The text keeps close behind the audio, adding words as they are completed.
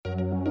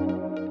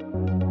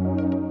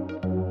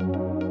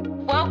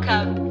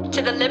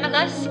to the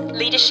Limitless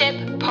Leadership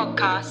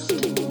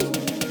Podcast.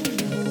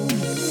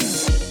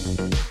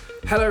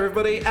 Hello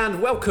everybody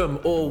and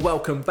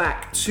welcome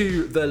back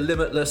to the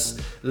Limitless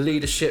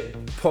Leadership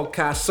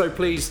Podcast. So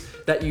pleased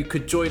that you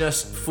could join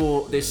us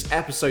for this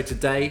episode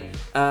today.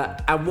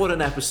 And what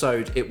an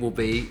episode it will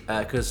be,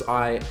 because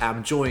I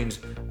am joined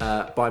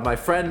by my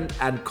friend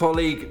and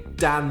colleague,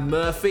 Dan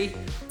Murphy.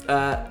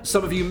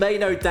 Some of you may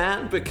know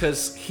Dan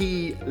because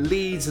he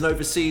leads and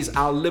oversees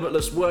our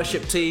Limitless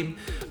worship team,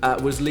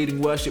 was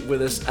leading worship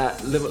with us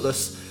at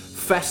Limitless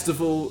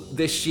Festival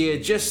this year,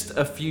 just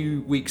a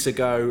few weeks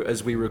ago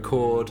as we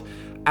record.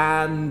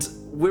 And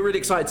we're really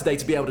excited today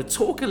to be able to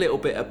talk a little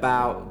bit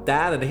about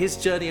Dan and his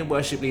journey in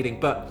worship leading,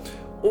 but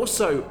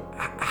also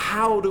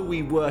how do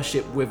we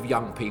worship with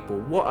young people?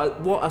 What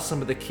are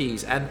some of the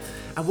keys? And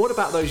what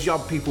about those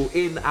young people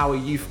in our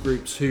youth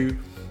groups who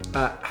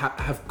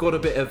have got a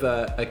bit of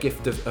a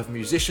gift of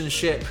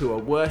musicianship, who are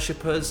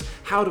worshippers?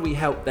 How do we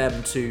help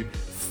them to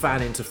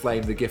fan into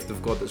flame the gift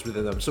of God that's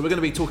within them? So we're going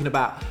to be talking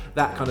about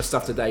that kind of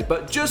stuff today.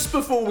 But just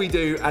before we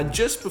do, and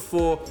just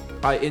before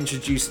I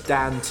introduce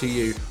Dan to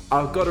you,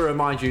 I've got to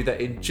remind you that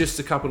in just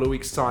a couple of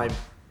weeks' time,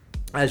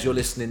 as you're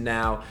listening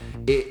now,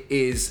 it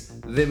is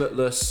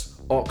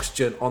Limitless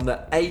Oxygen on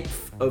the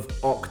 8th of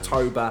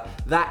October.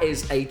 That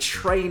is a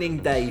training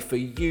day for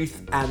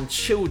youth and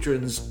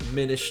children's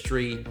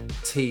ministry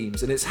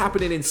teams. And it's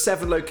happening in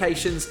 7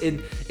 locations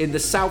in the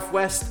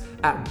Southwest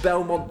at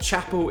Belmont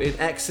Chapel in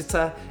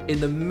Exeter, in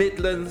the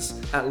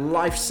Midlands at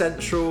Life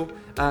Central,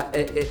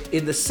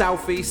 in the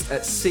Southeast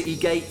at City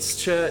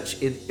Gates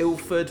Church in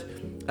Ilford,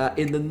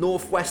 in the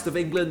northwest of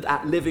England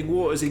at Living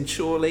Waters in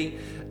Chorley,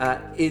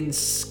 in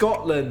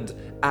Scotland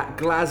at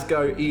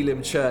Glasgow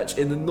Elim Church,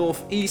 in the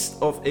northeast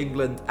of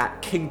England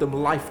at Kingdom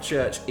Life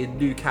Church in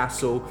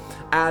Newcastle,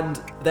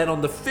 and then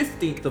on the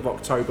 15th of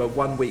October,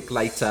 1 week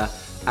later,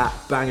 at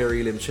Bangor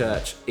Elim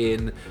Church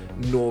in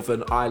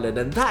Northern Ireland.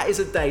 And that is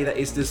a day that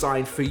is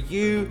designed for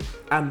you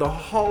and the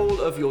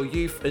whole of your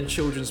youth and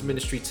children's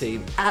ministry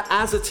team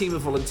as a team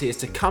of volunteers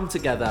to come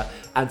together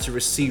and to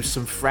receive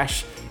some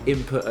fresh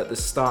input at the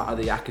start of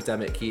the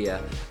academic year.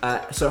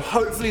 So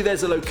hopefully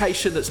there's a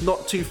location that's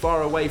not too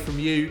far away from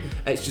you.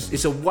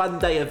 It's a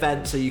one-day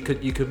event, so you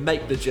can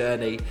make the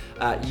journey.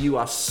 You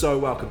are so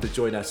welcome to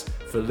join us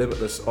for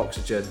Limitless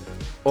Oxygen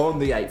on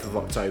the 8th of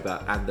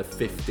October and the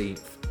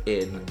 15th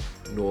in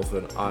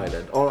Northern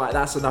Ireland. All right,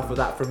 that's enough of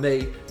that from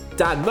me.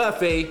 Dan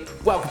Murphy,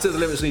 welcome to the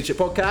Limitless Leadership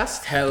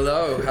Podcast.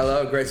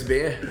 Hello, great to be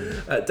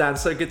here. Dan,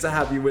 so good to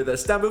have you with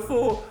us. Dan,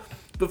 before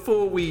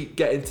we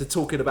get into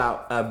talking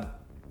about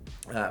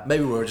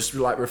maybe we'll just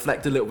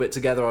reflect a little bit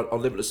together on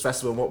Limitless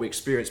Festival and what we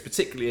experienced,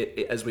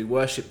 particularly as we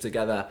worship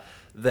together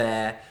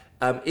there.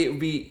 It would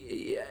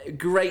be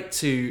great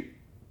to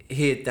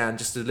hear, Dan,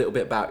 just a little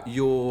bit about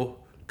your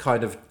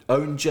kind of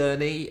own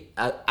journey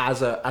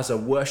as a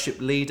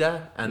worship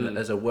leader and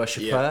as a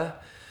worshipper.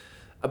 Yeah.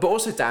 But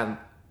also, Dan,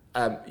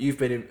 you've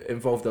been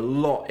involved a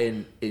lot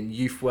in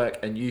youth work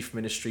and youth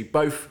ministry,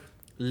 both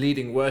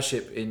leading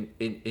worship in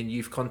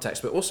youth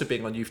context, but also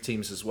being on youth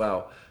teams as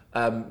well.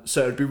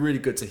 So it'd be really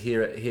good to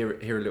hear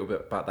a little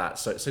bit about that.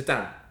 So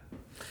Dan,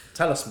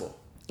 tell us more.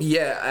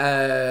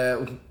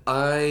 Yeah,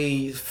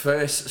 I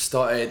first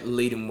started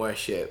leading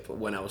worship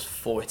when I was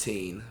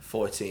 14.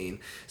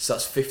 So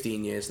that's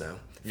 15 years now.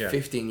 Yeah.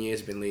 15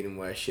 years I've been leading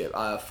worship.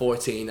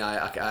 14,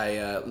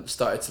 I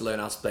started to learn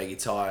how to play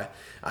guitar.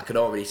 I could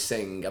already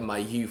sing, and my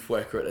youth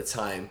worker at the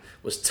time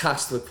was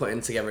tasked with putting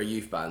together a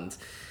youth band.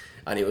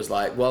 And he was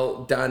like,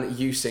 well, Dan,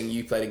 you sing,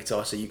 you play the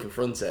guitar, so you can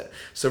front it.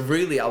 So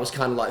really, I was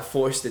kind of like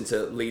forced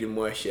into leading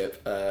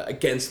worship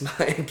against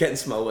my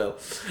will.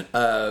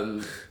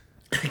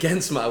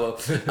 Against my will.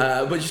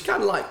 But just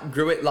kind of like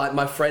grew it. Like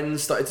my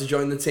friends started to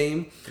join the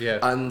team. Yeah.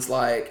 And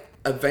like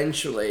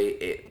eventually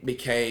it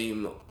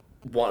became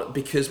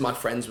because my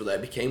friends were there,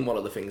 became one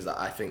of the things that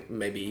I think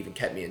maybe even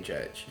kept me in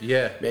church.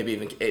 Yeah. Me and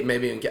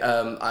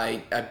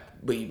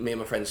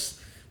my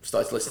friends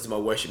started to listen to my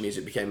worship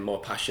music, became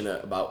more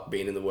passionate about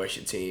being in the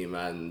worship team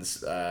and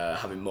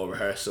having more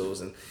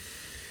rehearsals. And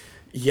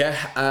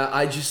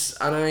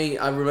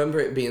I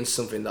remember it being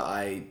something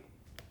that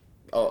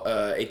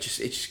it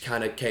just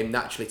kind of came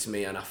naturally to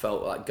me, and I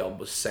felt like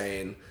God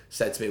said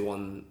to me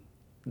one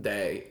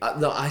day,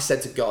 I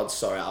said to God,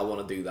 sorry, I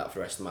want to do that for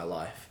the rest of my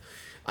life.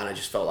 And I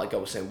just felt like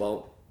God was saying,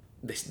 well,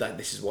 this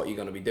is what you're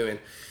going to be doing.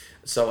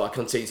 So I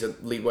continued to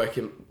lead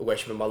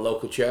worship in my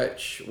local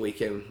church,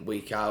 week in,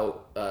 week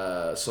out,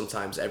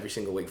 sometimes every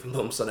single week for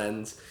months on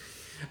end.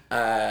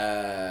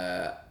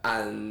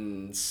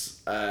 And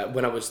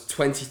when I was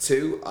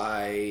 22,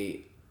 I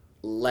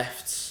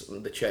left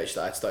the church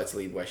that I'd started to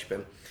lead worship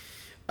in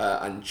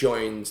and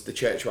joined the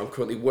church where I'm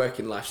currently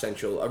working, Life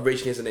Central,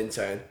 originally as an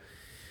intern.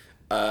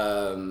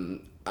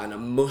 And I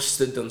must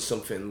have done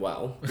something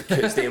well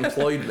because they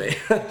employed me.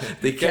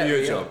 They kept you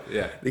a job.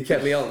 Yeah. They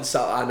kept me on. So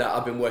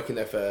I've been working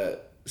there for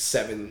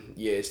 7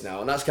 years now,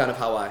 and that's kind of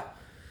how I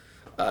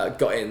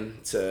got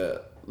into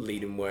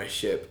leading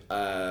worship.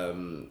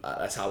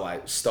 That's how I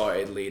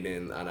started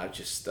leading, and I've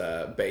just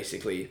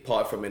basically,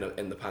 apart from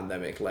in the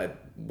pandemic, led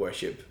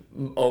worship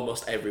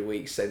almost every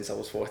week since I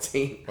was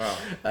 14. Wow.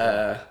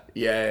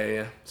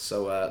 Yeah.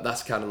 So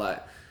that's kind of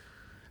like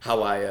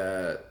how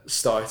I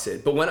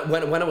started. But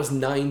when I was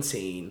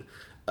 19,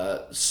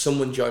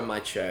 someone joined my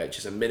church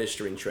as a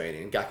minister in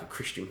training, a guy called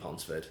Christian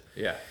Ponsford.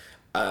 Yeah.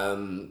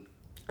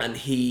 And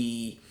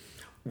he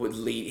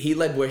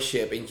led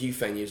worship in youth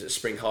venues at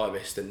Spring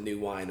Harvest and New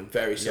Wine and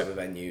various other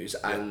venues,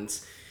 and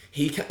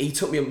he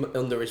took me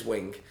under his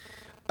wing,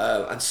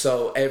 and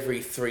so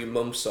every 3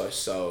 months or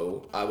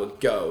so I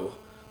would go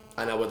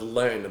and I would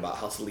learn about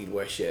how to lead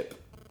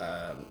worship,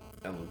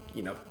 and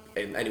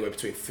in anywhere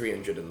between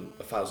 300 and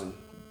 1,000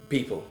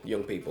 people,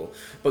 young people.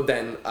 But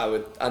then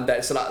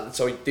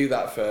so we'd do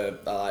that for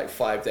like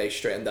 5 days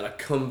straight, and then I'd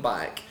come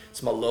back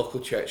to my local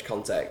church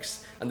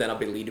context, and then I'd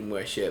be leading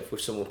worship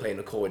with someone playing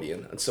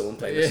accordion and someone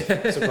playing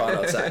the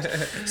soprano sax.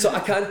 So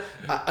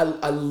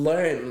I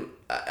learned,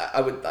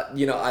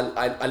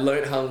 I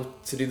learned how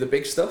to do the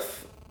big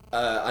stuff,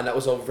 and that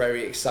was all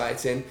very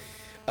exciting.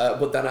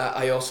 But then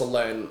I also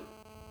learned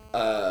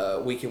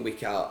week in,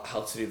 week out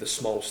how to do the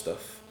small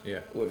stuff.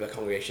 Yeah. With a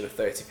congregation of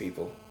 30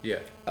 people. Yeah.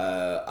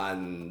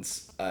 And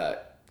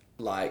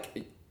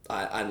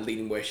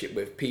leading worship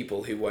with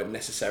people who weren't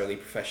necessarily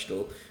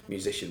professional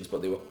musicians,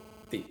 but they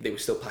were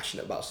still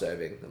passionate about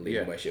serving and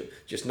leading worship,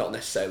 just not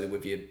necessarily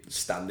with your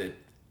standard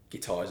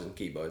guitars and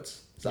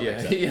keyboards. Does that make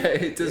sense? Yeah,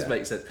 it does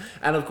make sense.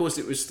 And of course,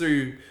 it was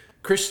through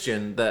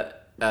Christian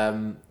that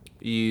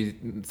you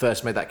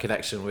first made that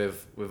connection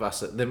with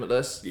us at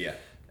Limitless. Yeah.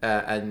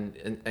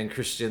 And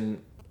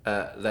Christian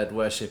led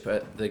worship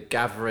at the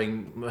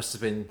Gathering, must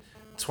have been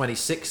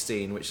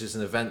 2016, which is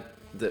an event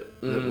that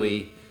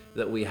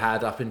we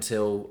had up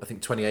until I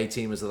think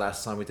 2018 was the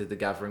last time we did the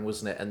Gathering,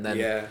 wasn't it? And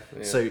then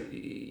so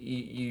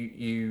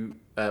you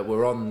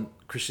were on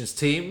Christian's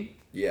team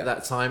at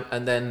that time,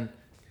 and then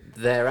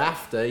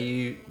thereafter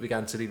you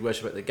began to lead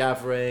worship at the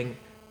Gathering,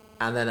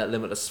 and then at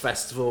Limitless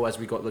Festival as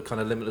we got the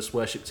kind of Limitless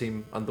worship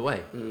team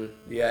underway.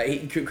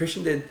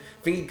 Christian did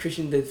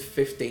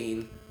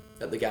 15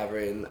 at the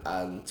Gathering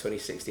and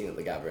 2016 at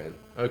the Gathering.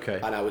 Okay.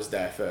 And I was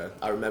there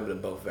I remember them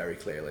both very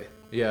clearly.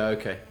 Yeah,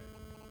 okay.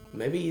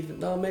 Maybe he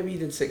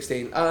did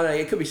 16. Oh no,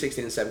 it could be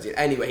 16 and 17.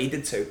 Anyway, he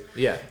did 2.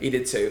 Yeah. He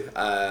did 2,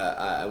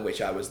 in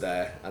which I was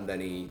there, and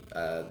then he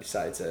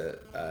decided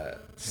to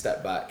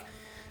step back.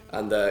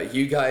 And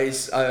you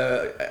guys,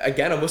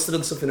 again, I must have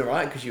done something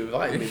right because you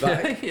invited me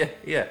back.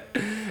 Yeah.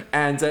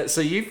 And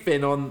so you've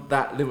been on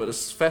that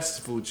Limitless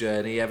Festival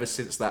journey ever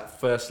since that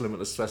first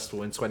Limitless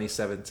Festival in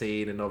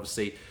 2017, and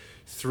obviously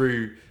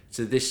through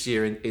to this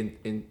year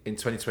in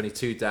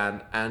 2022,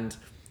 Dan. And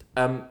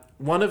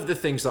one of the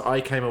things that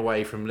I came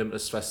away from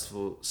Limitless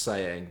Festival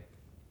saying,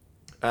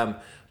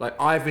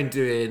 I've been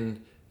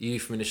doing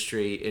youth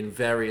ministry in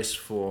various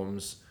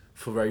forms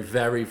for a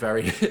very,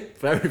 very,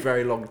 very,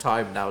 very long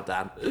time now,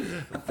 Dan.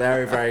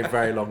 Very, very,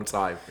 very long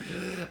time.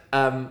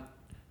 And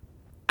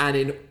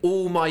in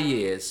all my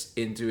years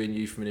in doing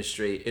youth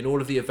ministry, in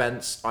all of the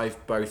events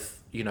I've both,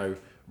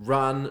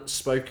 run,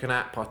 spoken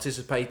at,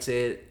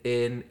 participated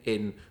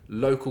in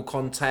local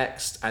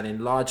context and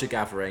in larger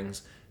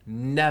gatherings,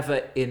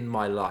 never in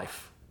my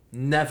life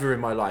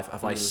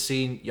have I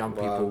seen young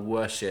people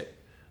worship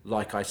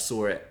like I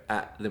saw it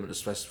at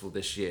Limitless Festival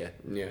this year.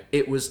 Yeah.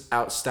 It was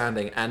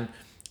outstanding. And,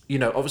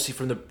 obviously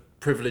from the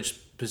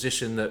privileged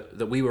position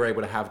that we were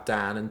able to have,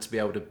 Dan, and to be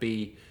able to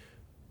be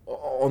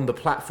on the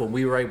platform,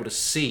 we were able to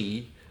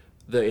see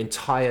the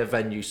entire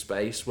venue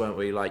space, weren't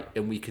we?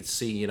 And we could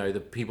see, the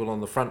people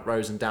on the front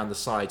rows and down the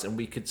sides, and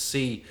we could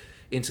see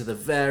into the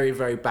very,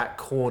 very back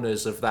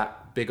corners of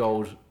that big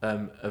old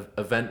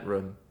event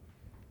room.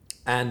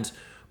 And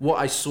what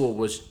I saw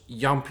was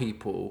young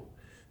people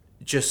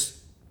just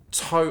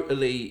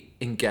totally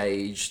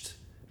engaged,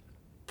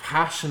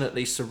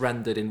 passionately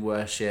surrendered in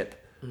worship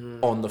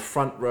on the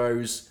front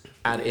rows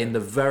and in the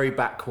very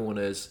back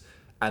corners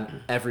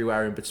and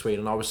everywhere in between.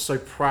 And I was so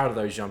proud of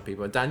those young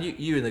people. And Dan,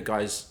 you and the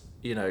guys,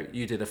 you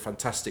did a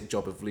fantastic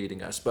job of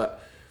leading us.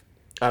 But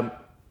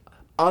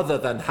other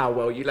than how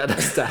well you led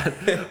us, Dan,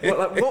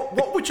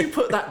 what would you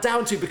put that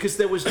down to? Because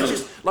there was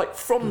just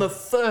from the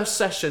first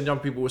session, young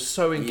people were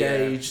so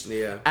engaged,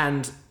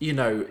 and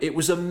it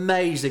was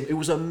amazing. It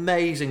was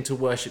amazing to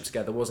worship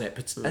together, wasn't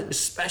it?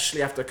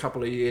 Especially after a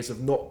couple of years of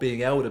not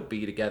being able to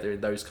be together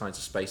in those kinds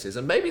of spaces,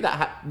 and maybe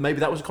that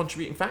was a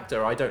contributing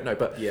factor. I don't know,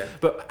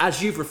 but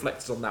as you've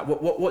reflected on that,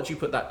 what do you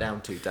put that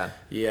down to, Dan?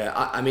 Yeah,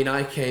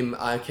 I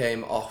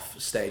came off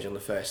stage on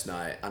the first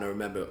night, and I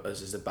remember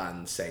us as a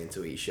band saying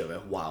to each other,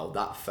 "Wow,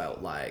 that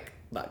felt like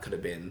that could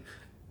have been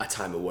a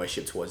time of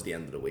worship towards the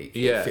end of the week."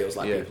 It feels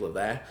like people are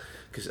there,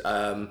 because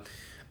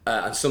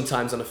and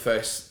sometimes on a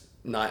first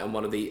night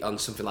on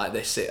something like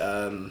this,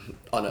 on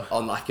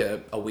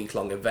a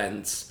week-long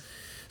event,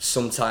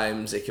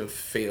 sometimes it can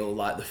feel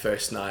like the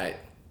first night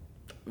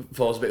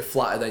falls a bit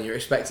flatter than your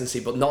expectancy,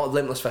 but not at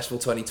Limitless Festival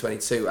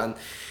 2022. And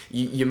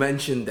you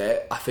mentioned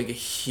it. I think a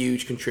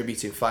huge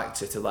contributing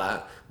factor to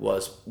that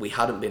was we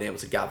hadn't been able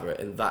to gather it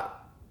in that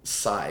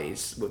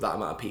size with that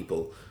amount of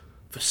people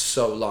for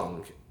so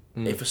long.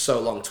 For so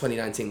long,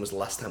 2019 was the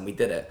last time we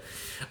did it.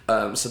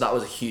 So that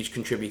was a huge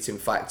contributing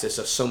factor.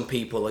 So some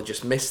people had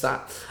just missed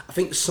that. I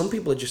think some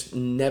people had just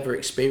never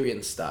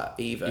experienced that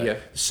either. Yeah.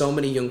 So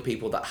many young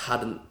people that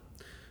hadn't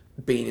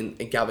been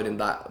gathered in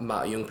that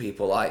amount of young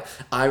people.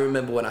 I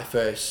remember when I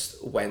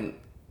first went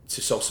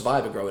to Soul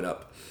Survivor growing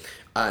up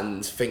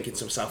and thinking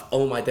to myself,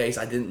 oh my days,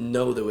 I didn't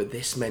know there were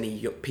this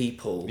many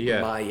people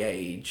my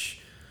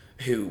age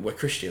who were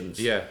Christians.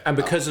 Yeah, and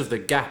because of the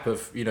gap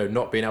of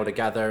not being able to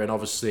gather, and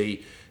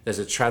obviously there's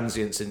a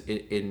transience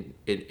in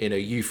a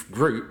youth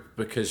group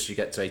because you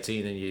get to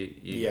 18 and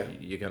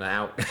you're going to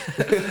out,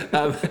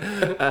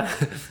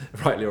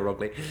 rightly or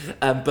wrongly.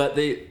 But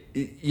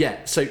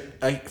so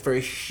for a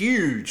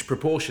huge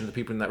proportion of the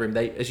people in that room,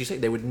 they, as you say,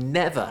 they would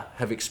never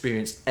have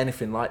experienced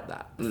anything like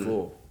that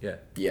before.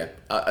 Yeah.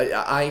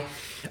 I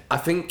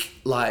think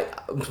like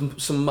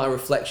some of my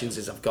reflections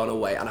is I've gone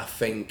away, and I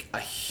think a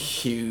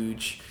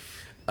huge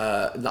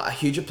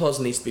applause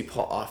needs to be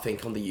put, I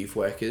think, on the youth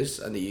workers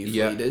and the youth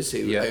leaders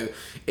who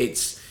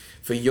it's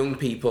for young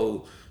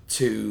people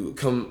to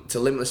come to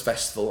Limitless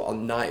Festival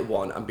on night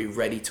one and be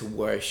ready to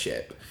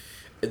worship.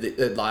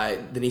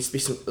 Like there needs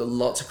to be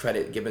lots of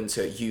credit given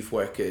to youth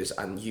workers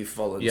and youth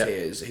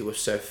volunteers who have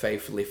served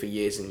faithfully for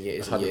years and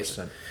years 100%. and years.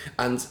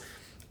 And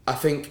I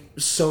think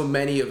so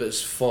many of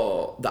us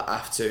thought that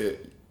after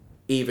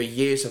either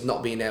years of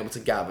not being able to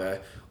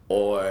gather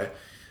or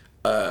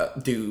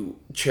do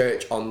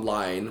church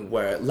online,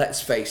 where,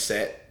 let's face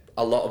it,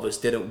 a lot of us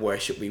didn't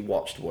worship, we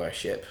watched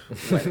worship,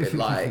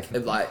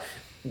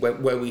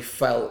 where we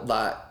felt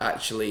that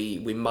actually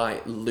we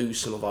might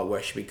lose some of our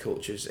worshiping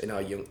cultures in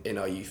our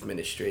youth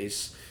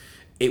ministries.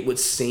 It would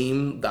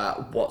seem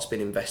that what's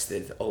been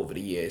invested over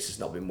the years has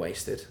not been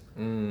wasted.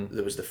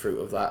 There was the fruit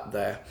of that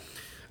there.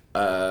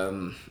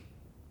 Some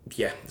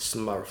of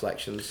my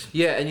reflections.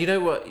 Yeah, and you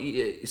know what,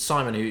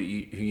 Simon, who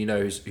you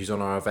know who's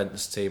on our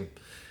events team,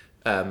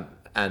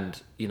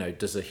 and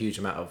does a huge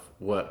amount of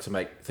work to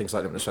make things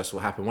like Limitless Festival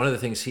happen. One of the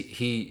things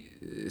he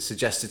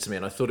suggested to me,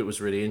 and I thought it was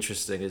really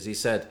interesting, is he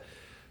said,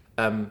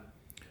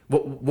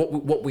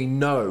 what we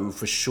know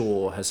for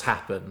sure has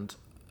happened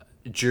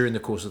during the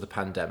course of the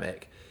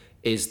pandemic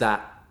is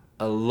that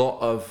a lot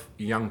of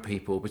young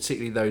people,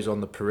 particularly those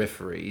on the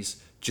peripheries,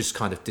 just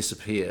kind of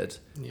disappeared,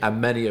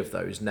 and many of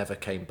those never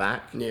came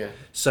back. Yeah.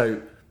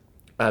 So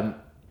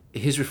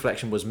his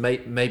reflection was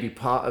maybe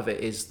part of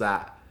it is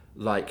that,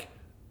 like,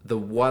 the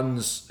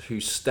ones who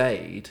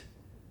stayed,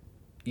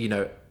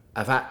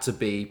 have had to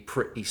be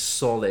pretty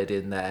solid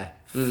in their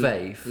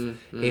faith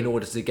in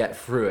order to get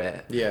through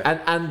it. Yeah.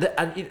 And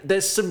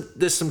there's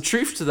some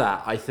truth to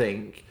that, I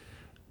think.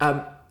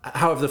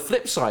 However, the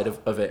flip side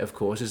of it, of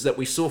course, is that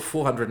we saw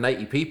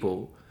 480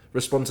 people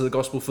respond to the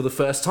gospel for the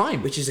first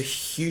time, which is a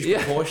huge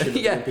proportion of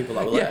the people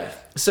that were there.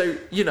 So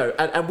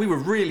and we were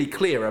really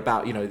clear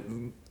about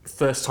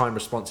first time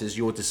responses,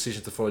 your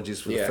decision to follow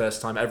Jesus for the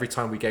first time. Every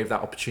time we gave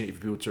that opportunity for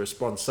people to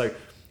respond, so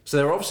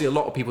there are obviously a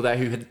lot of people there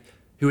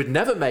who had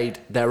never made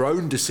their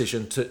own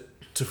decision to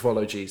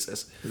follow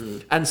Jesus,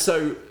 and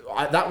so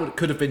that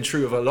could have been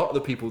true of a lot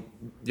of the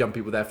young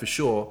people there for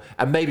sure.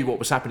 And maybe what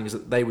was happening is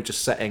that they were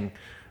just setting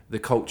the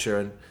culture,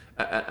 and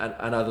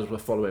others were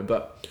following.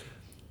 But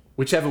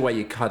whichever way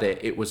you cut it,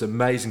 it was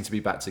amazing to be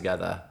back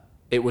together.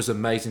 It was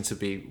amazing to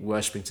be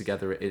worshipping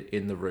together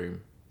in the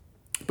room.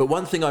 But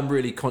one thing I'm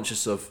really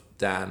conscious of,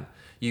 Dan,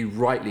 you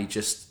rightly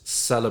just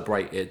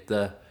celebrated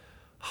the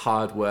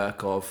hard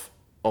work of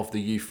the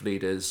youth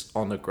leaders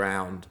on the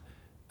ground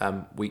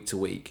week to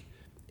week,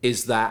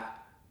 is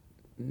that,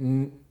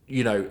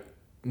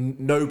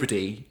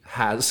 nobody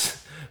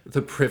has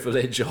the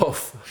privilege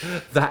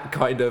of that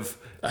kind of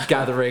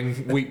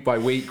gathering week by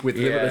week with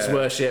Limitless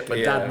Worship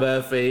and Dan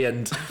Murphy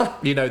and,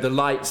 the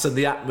lights and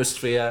the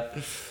atmosphere.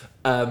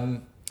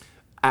 A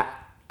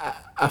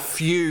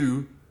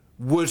few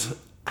would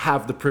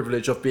have the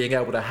privilege of being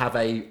able to have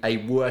a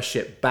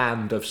worship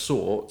band of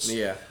sorts.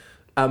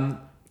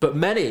 But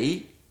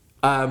many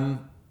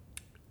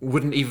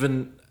wouldn't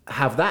even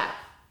have that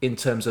in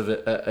terms of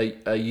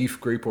a youth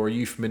group or a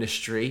youth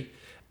ministry,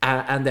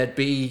 and there'd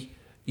be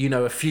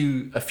a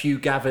few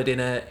gathered in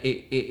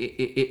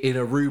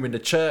a room in the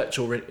church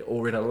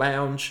or in a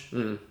lounge.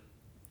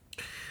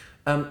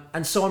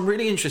 And so I'm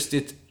really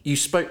interested. You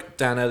spoke,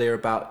 Dan, earlier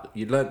about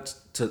you learnt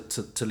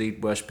to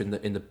lead worship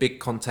in the big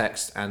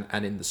context and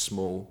in the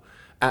small.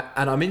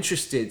 And I'm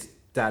interested,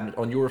 Dan,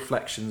 on your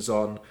reflections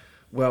on,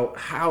 well,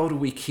 how do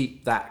we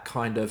keep that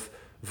kind of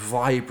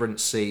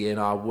vibrancy in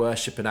our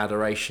worship and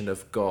adoration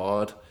of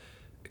God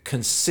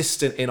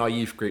consistent in our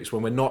youth groups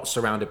when we're not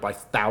surrounded by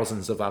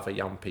thousands of other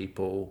young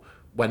people,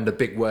 when the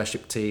big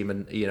worship team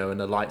and and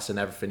the lights and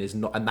everything is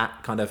not, and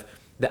that kind of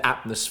the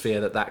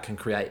atmosphere that can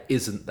create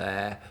isn't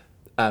there,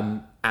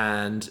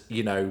 and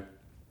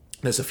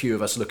there's a few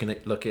of us looking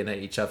at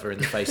each other in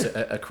the face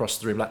across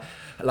the room.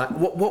 Like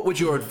what would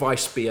your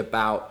advice be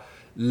about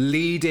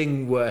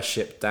leading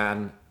worship,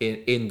 Dan,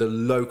 in the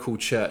local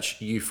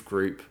church youth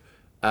group,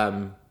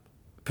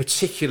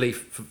 particularly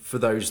for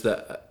those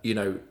that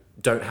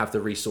don't have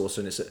the resource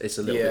and it's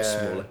a little bit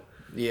smaller?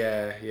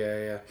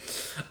 Yeah.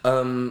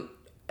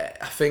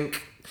 I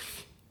think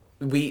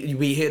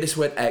we hear this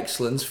word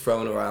excellence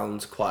thrown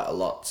around quite a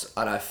lot,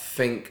 and I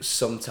think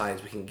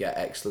sometimes we can get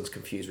excellence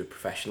confused with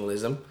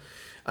professionalism.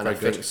 And I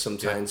think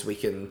sometimes we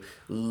can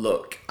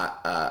look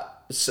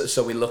at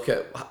so we look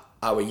at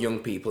our young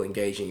people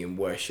engaging in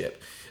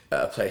worship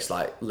at a place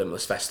like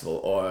Limitless Festival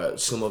or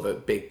some other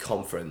big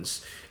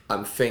conference,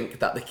 and think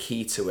that the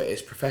key to it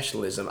is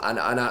professionalism.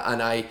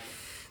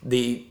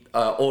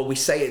 Or we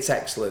say it's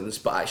excellence,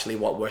 but actually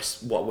what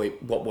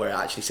we're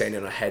actually saying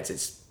in our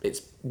heads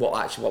it's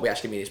what we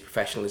actually mean is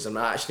professionalism.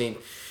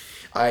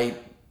 And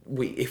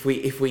if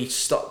we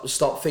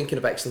stop thinking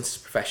of excellence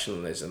as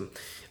professionalism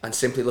and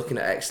simply looking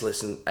at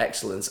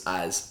excellence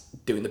as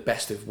doing the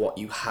best of what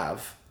you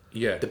have,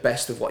 the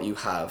best of what you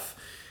have,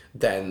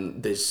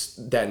 then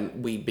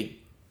we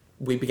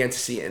begin to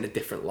see it in a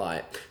different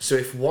light. So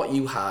if what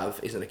you have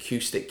is an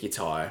acoustic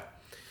guitar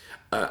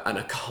and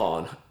a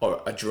cajon,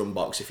 or a drum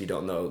box if you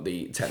don't know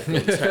the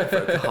technical term for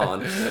a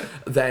cajon,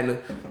 then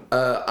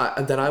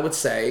I would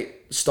say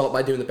start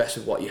by doing the best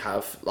with what you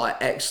have. Like,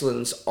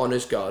 excellence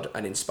honors God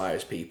and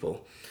inspires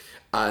people.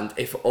 And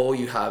if all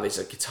you have is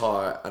a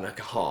guitar and a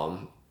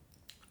cajon,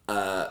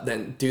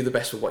 then do the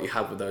best with what you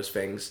have with those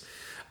things.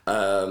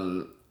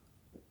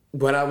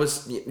 When I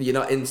was,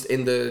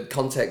 in the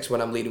context when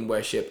I'm leading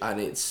worship and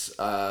it's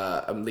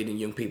I'm leading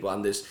young people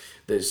and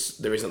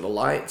there isn't the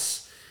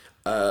lights,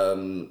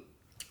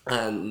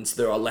 and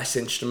there are less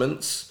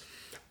instruments,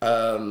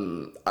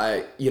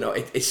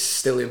 it's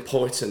still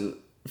important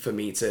for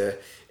me to,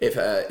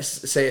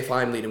 if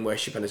I'm leading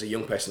worship and there's a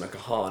young person on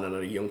cajon and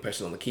a young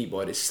person on the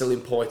keyboard, it's still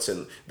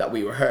important that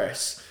we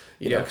rehearse,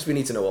 because we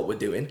need to know what we're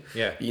doing.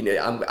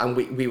 And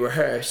we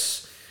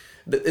rehearse.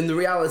 And the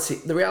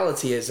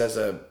reality is,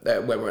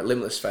 when we're at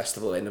Limitless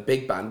Festival in a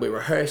big band, we're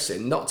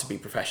rehearsing not to be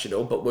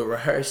professional, but we're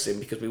rehearsing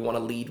because we want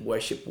to lead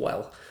worship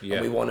well,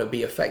 and we want to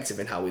be effective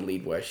in how we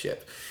lead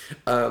worship.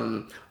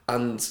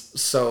 And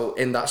so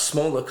in that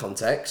smaller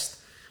context,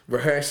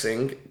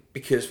 rehearsing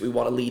because we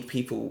want to lead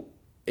people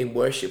in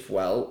worship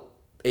well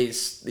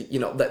is,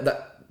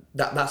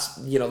 that's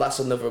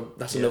another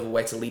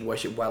way to lead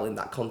worship well in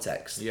that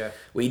context.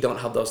 We don't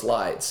have those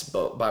lights,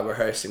 but by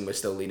rehearsing we're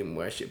still leading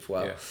worship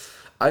well.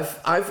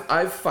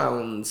 I've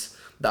found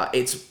that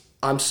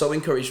I'm so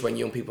encouraged when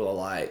young people are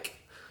like,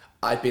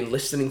 I've been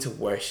listening to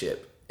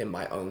worship in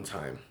my own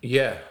time.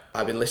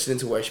 I've been listening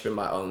to worship in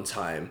my own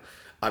time.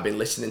 I've been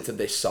listening to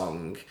this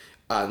song,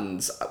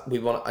 and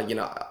you want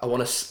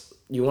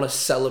to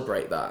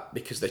celebrate that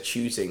because they're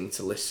choosing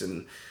to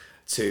listen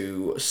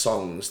to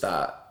songs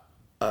that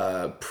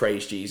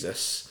praise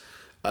Jesus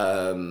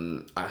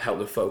and help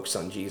them focus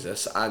on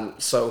Jesus. And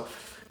so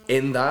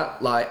in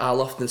that, like,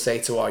 I'll often say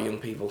to our young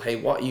people, hey,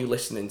 what are you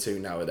listening to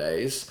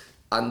nowadays?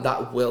 And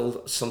that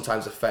will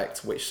sometimes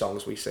affect which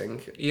songs we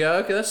sing.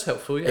 Okay, that's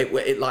helpful.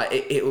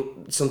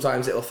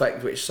 Sometimes it'll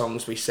affect which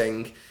songs we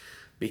sing,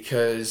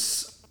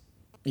 because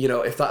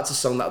if that's a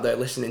song that they're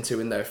listening to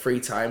in their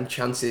free time,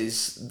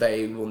 chances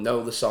they will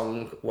know the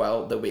song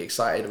well, they'll be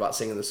excited about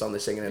singing the song they're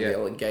singing, and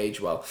they'll engage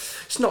well.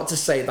 It's not to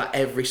say that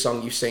every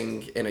song you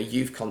sing in a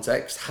youth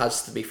context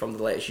has to be from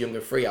the latest Young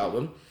and Free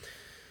album,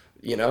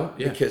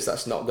 because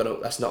that's not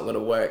gonna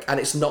work. And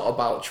it's not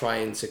about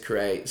trying to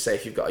create, say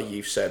if you've got a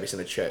youth service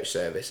and a church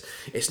service,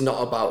 it's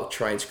not about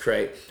trying to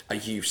create a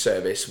youth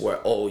service where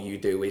all you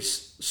do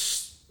is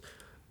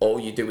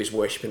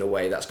worship in a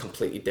way that's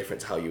completely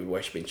different to how you would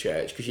worship in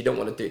church, because you don't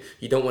want to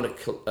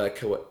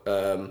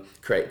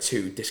create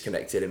two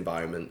disconnected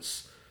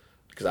environments,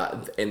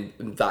 because in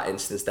that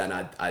instance then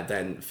I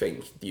then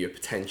think you're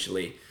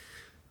potentially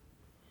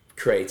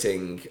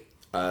creating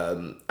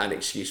an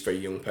excuse for a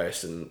young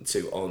person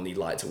to only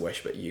like to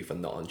worship at youth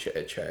and not on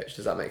church.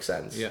 Does that make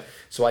sense?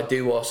 So I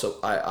do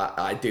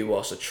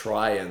also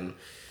try and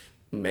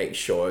make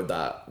sure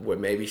that we're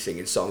maybe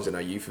singing songs in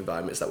our youth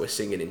environments that we're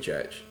singing in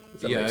church.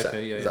 Does that make sense?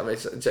 Does that make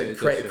sense? So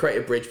create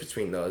a bridge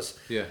between those.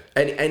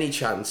 Any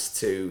chance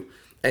to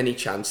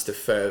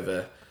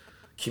further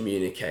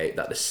communicate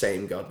that the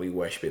same God we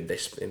worship in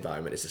this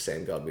environment is the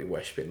same God we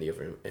worship in the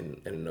other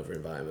in another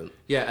environment.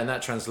 And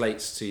that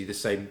translates to the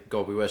same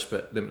God we worship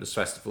at Limitless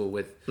Festival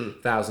with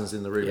thousands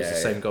in the room. It's the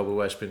same God we're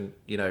worshiping,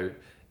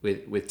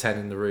 with 10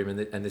 in the room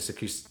and this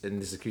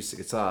acoustic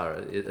guitar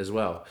as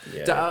well.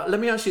 Let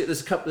me ask you.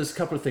 There's a couple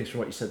of things from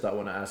what you said that I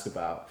want to ask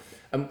about.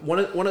 One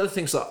of the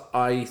things that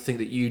I think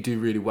that you do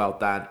really well,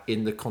 Dan,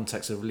 in the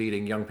context of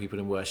leading young people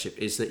in worship,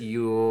 is that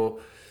you're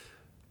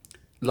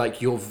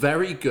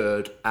very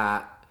good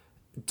at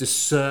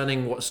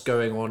discerning what's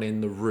going on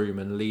in the room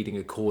and leading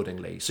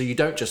accordingly. So you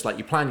don't just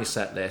you plan your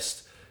set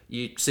list,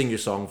 you sing your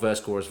song,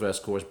 verse, chorus,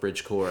 bridge,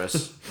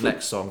 chorus,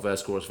 next song,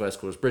 verse, chorus,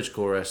 bridge,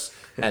 chorus,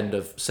 end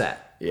of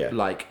set. Yeah.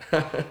 Like,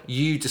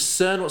 you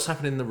discern what's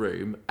happening in the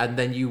room, and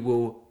then you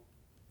will,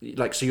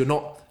 like, so you're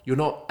not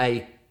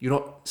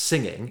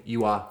singing,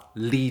 you are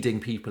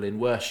leading people in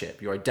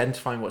worship. You're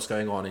identifying what's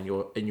going on, and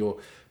you're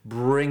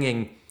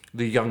bringing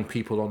the young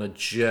people on a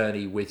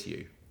journey with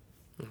you.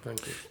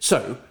 Thank you.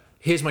 So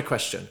here's my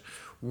question: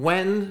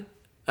 when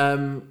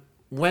a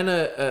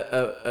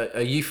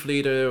youth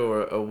leader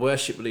or a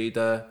worship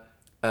leader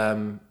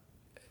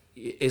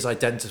is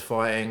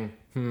identifying,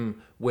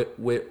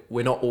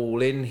 we're not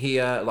all in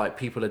here, like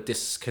people are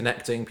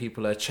disconnecting,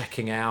 people are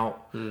checking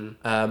out,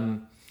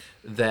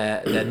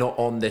 they're not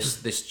on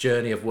this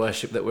journey of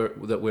worship that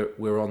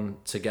we're on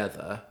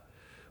together.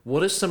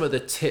 What are some of the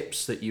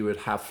tips that you would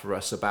have for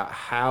us about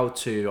how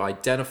to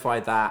identify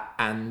that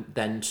and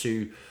then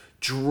to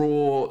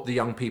draw the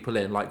young people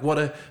in? Like, what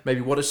are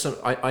some?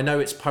 I know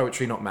it's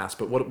poetry, not maths,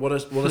 but what are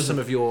some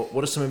of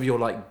your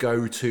like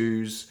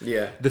go-tos?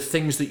 Yeah. The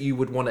things that you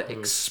would want to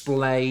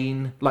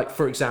explain. Like,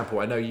 for example,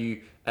 I know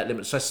you at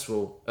Limitless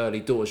Festival early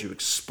doors, you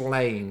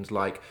explained,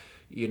 like,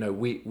 you know,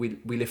 we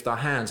lift our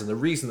hands, and the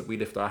reason that we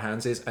lift our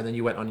hands is, and then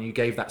you went on and you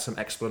gave that some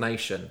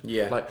explanation.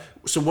 Yeah. Like,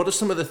 so what are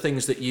some of the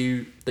things that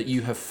you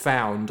have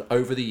found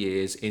over the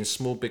years in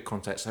small big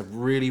contexts have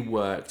really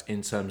worked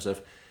in terms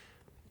of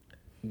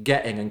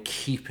getting and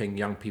keeping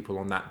young people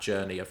on that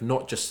journey of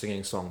not just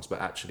singing songs but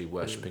actually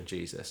worshipping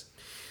Jesus?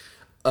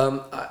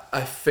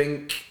 I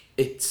think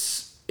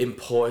it's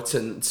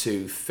important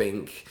to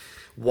think,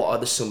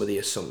 what are some of the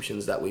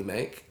assumptions that we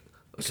make?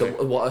 So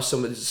what are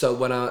some of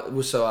when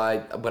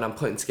I'm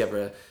putting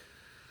together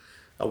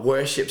a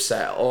worship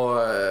set,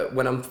 or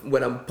when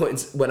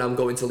I'm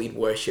going to lead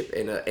worship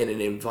in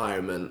an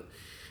environment,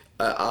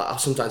 I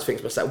sometimes think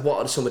to myself, what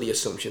are some of the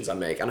assumptions I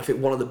make? And I think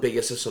one of the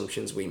biggest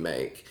assumptions we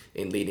make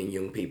in leading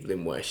young people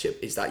in worship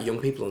is that young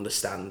people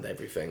understand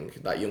everything,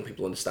 that young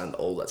people understand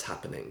all that's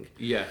happening.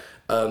 Yeah.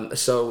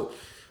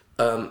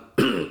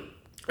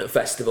 At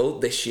festival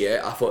this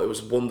year, I thought it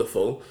was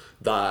wonderful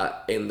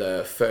that in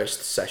the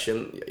first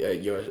session,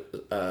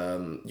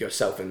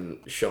 yourself and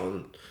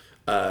Sean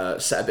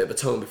set a bit of a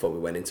tone before we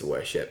went into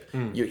worship.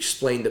 You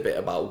explained a bit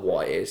about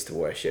what it is to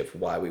worship,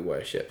 why we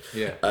worship.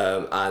 Yeah.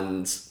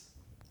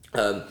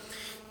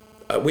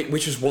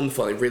 Which was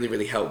wonderful. It really,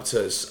 really helped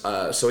us.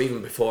 So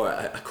even before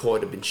a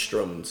chord had been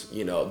strummed,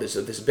 you know, there's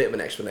a bit of an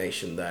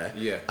explanation there.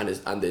 Yeah. And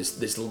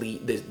there's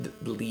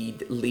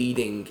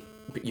leading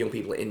young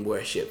people in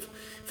worship.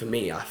 For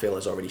me, I feel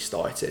has already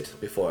started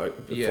before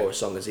a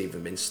song has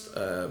even been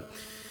sung.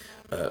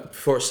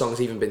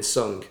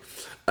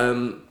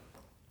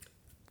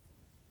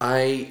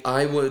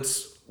 I would,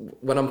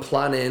 when I'm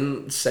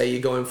planning, say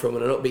you're going from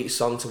an upbeat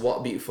song to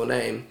What a Beautiful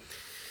Name,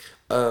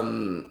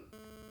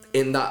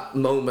 in that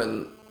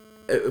moment,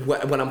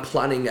 when I'm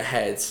planning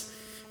ahead,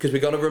 because we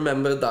got to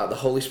remember that the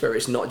Holy Spirit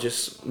is not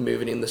just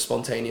moving in the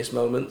spontaneous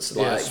moments.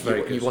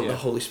 Like, you want the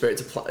Holy Spirit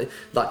to play.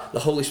 Like,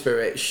 the Holy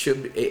Spirit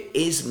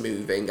is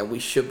moving, and we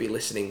should be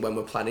listening when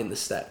we're planning the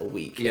step a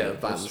week in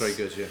advance. That's very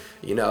good. Yeah.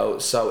 You know,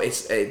 so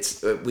it's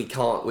we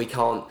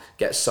can't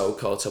get so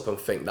caught up and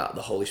think that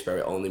the Holy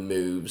Spirit only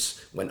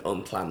moves when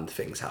unplanned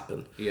things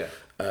happen. Yeah.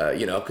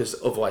 You know, because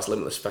otherwise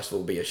Limitless Festival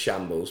will be a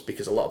shambles,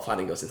 because a lot of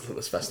planning goes into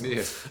Limitless Festival.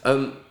 Yeah.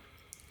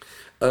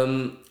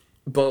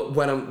 But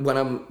when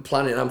I'm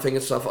planning, I'm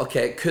thinking to myself,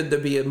 okay, could there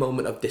be a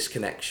moment of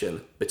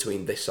disconnection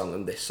between this song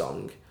and this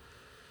song?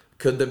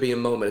 Could there be a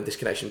moment of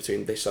disconnection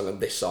between this song and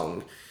this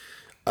song?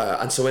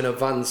 And so in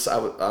advance,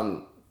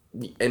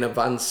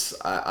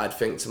 I'd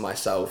think to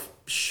myself,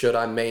 should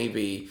I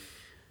maybe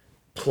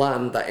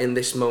plan that in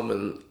this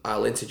moment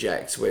I'll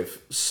interject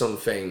with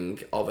something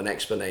of an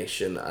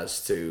explanation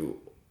as to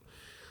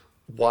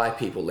why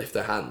people lift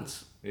their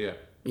hands? Yeah.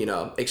 You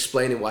know,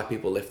 explaining why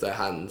people lift their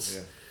hands.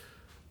 Yeah.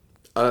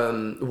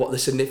 What the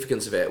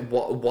significance of it,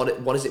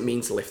 what does it mean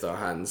to lift our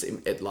hands?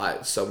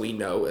 So we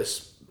know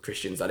as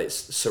Christians that it's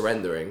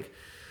surrendering,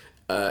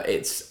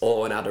 it's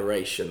awe and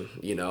adoration.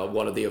 You know,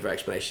 one of the other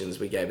explanations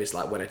we gave is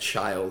like when a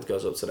child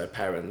goes up to their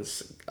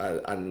parents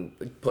and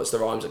puts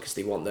their arms up because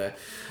they want their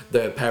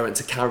parent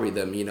to carry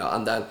them. You know,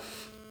 and then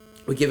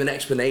we give an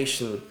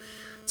explanation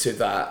to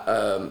that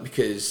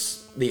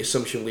because the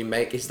assumption we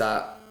make is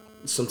that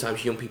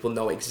sometimes young people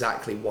know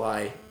exactly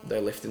why they're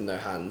lifting their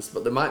hands,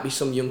 but there might be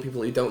some young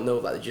people who don't know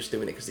that, they're just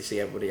doing it because they see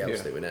everybody else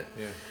doing it.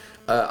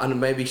 Yeah.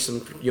 And maybe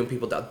some young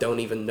people that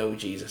don't even know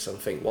Jesus and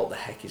think, what the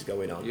heck is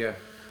going on? Yeah.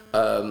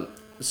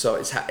 So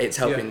it's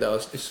helping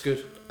those. It's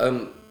good.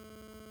 And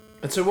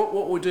so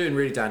what we're doing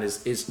really, Dan,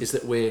 is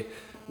that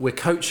we're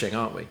coaching,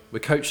 aren't we? We're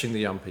coaching the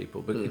young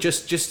people, but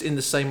just in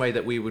the same way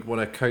that we would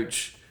want to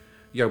coach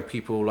young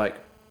people like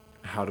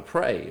how to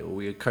pray, or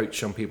we would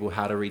coach young people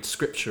how to read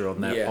scripture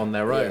on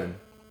their own,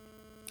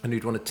 and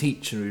we'd want to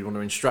teach and we'd want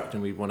to instruct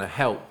and we'd want to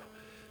help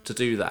to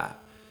do that.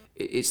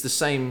 It's the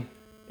same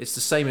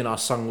in our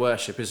sung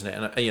worship, isn't it?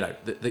 And you know,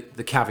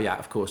 the caveat,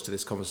 of course, to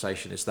this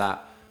conversation is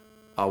that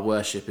our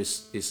worship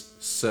is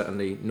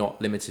certainly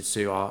not limited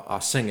to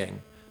our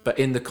singing, but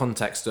in the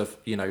context of,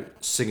 you know,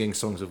 singing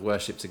songs of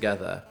worship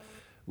together,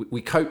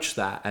 we coach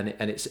that, and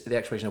it's the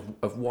explanation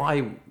of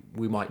why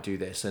we might do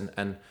this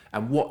and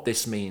what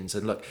this means.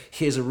 And look,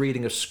 here's a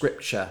reading of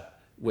scripture,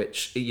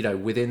 which, you know,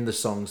 within the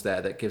songs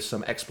there, that gives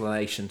some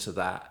explanation to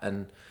that.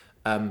 And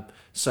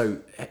so,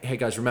 hey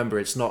guys, remember,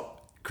 it's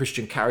not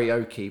Christian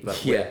karaoke, but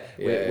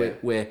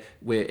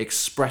we're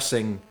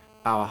expressing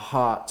our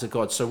heart to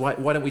God. So why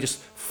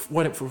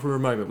don't for a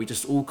moment we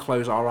just all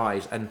close our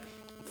eyes and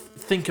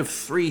think of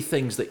 3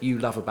 things that you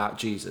love about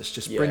Jesus.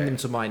 Just bring them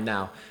to mind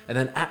now, and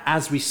then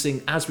as we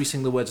sing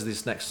the words of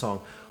this next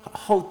song,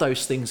 hold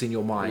those things in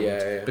your mind,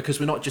 because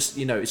we're not just,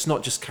 you know, it's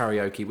not just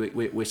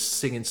karaoke. We're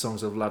singing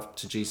songs of love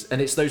to Jesus,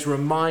 and it's those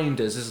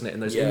reminders, isn't it,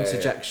 and those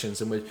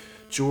interjections, and we're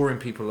drawing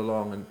people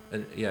along,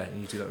 and you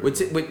do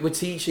that. We're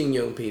teaching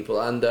young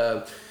people, and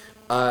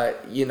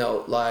you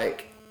know,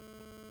 like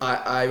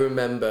I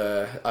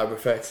remember, I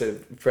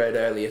referred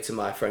earlier to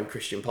my friend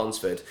Christian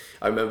Ponsford.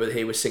 I remember that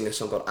he was singing a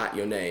song called "At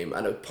Your Name,"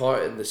 and a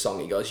part of the song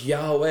he goes,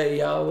 "Yahweh,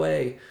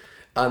 Yahweh,"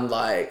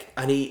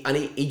 and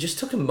he just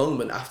took a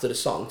moment after the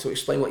song to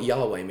explain what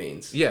Yahweh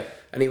means. Yeah.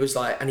 And he was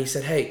like, and he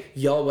said, "Hey,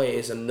 Yahweh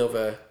is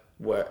another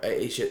word.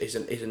 Is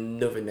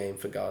another name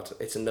for God.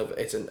 It's you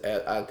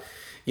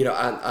know,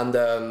 and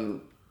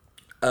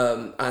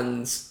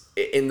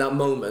in that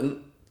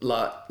moment,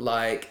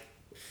 like."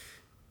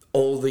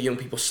 All the young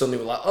people suddenly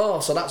were like, "Oh,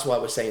 so that's why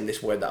we're saying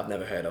this word that I've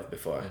never heard of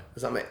before."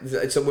 Does that make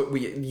so?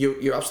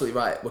 You're absolutely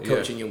right. We're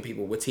coaching young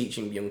people. We're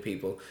teaching young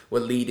people.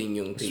 We're leading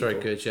young people. It's very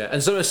good, yeah.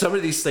 And some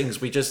of these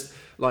things we just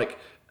like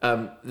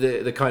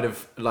the kind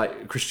of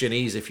like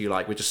Christianese, if you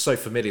like, we're just so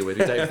familiar with.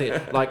 We don't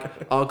think like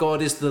our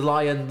God is the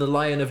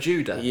Lion of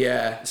Judah.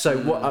 Yeah. So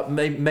what?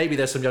 Maybe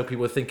there's some young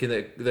people thinking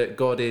that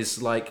God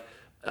is like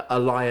a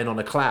lion on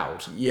a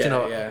cloud. Yeah, you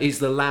know, he's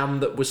the lamb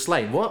that was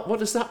slain. What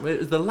does that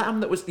mean? The lamb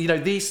that was, you know,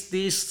 these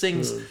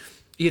things,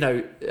 you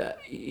know,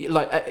 you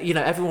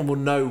know, everyone will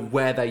know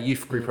where their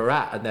youth group are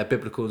at and their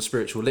biblical and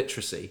spiritual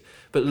literacy.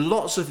 But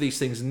lots of these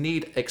things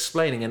need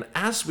explaining, and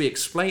as we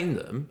explain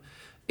them,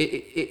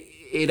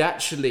 it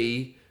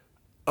actually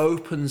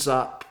opens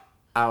up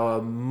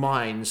our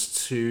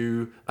minds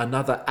to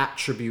another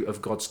attribute of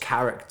God's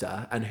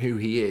character and who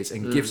he is,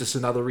 and gives us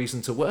another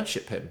reason to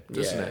worship him,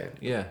 doesn't it?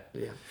 Yeah.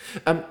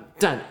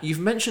 Dan, you've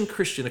mentioned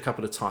Christian a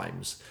couple of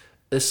times.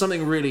 There's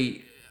something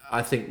really,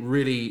 I think,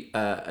 really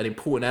an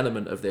important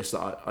element of this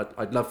that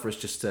I'd love for us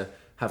just to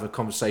have a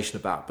conversation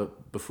about,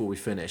 but before we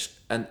finish,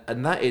 and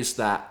that is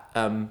that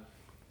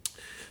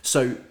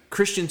so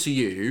Christian, to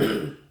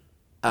you,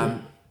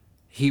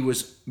 he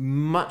was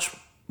much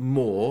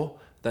more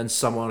than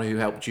someone who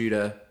helped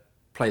Judah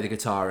play the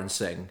guitar and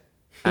sing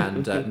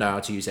and know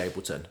how to use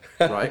Ableton,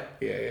 right?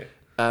 Yeah.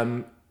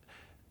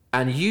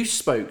 And you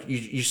spoke,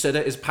 you said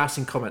it as a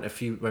passing comment a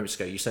few moments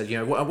ago. You said, you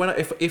know,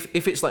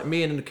 if it's like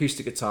me and an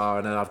acoustic guitar,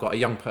 and then I've got a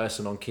young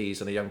person on keys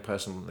and a young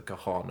person on the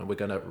cajon, and we're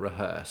going to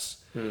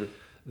rehearse,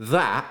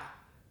 that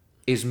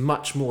is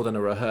much more than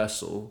a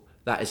rehearsal.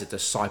 That is a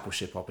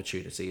discipleship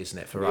opportunity, isn't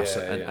it, for us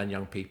and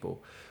young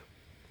people?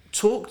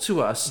 Talk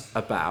to us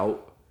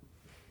about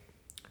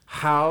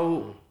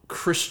how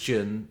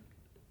Christian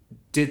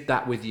did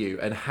that with you,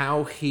 and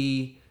how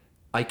he,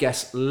 I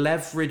guess,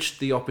 leveraged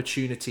the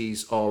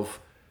opportunities of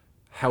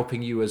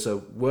helping you as a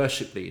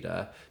worship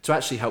leader to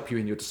actually help you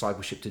in your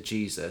discipleship to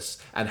Jesus,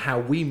 and how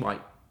we might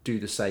do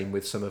the same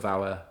with some of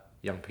our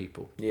young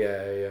people.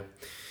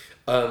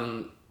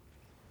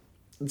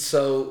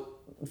 So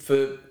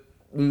for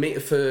me,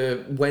 for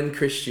when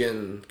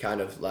Christian kind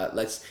of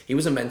he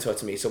was a mentor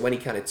to me. So when he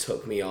kind of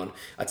took me on,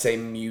 I'd say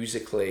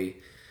musically,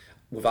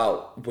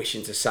 without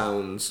wishing to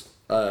sound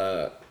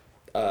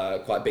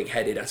quite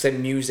big-headed, I'd say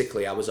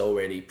musically I was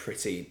already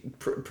pretty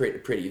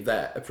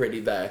there.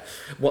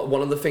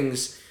 One of the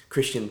things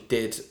Christian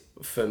did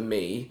for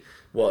me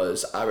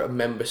was, I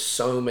remember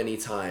so many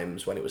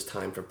times when it was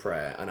time for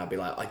prayer, and I'd be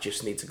like, I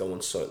just need to go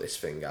and sort this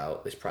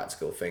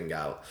practical thing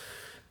out.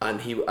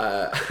 And he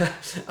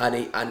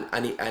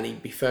and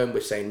he'd be firm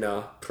with saying,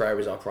 no, prayer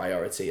is our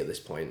priority at this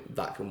point.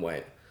 That can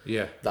wait.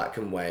 Yeah, that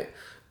can wait.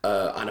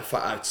 And I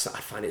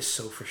find it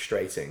so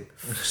frustrating,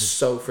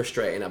 so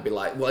frustrating. I'd be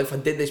like, well, if I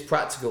did this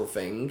practical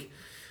thing,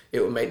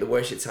 it would make the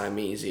worship time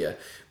easier.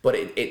 But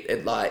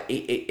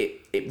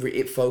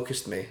it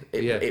focused me.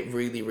 It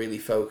really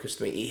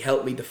focused me. He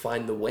helped me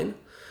define the win.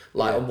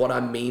 And what I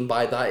mean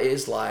by that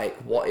is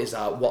what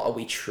are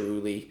we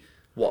truly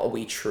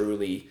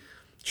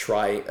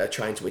trying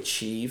to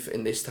achieve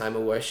in this time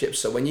of worship?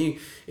 So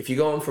if you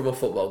go on from a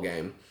football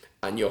game,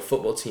 and your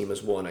football team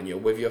has won, and you're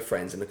with your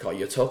friends in the car,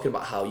 you're talking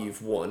about how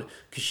you've won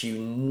because you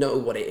know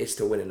what it is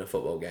to win in a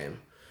football game.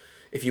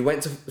 If you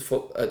went to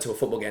a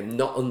football game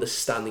not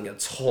understanding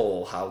at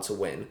all how to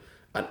win,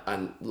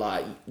 and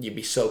you'd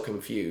be so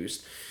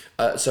confused.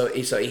 So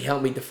he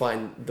helped me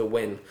define the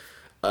win.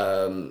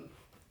 You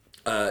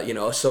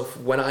know, so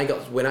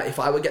if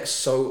I would get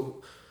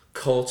so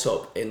caught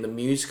up in the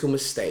musical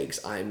mistakes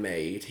I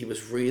made. He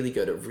was really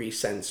good at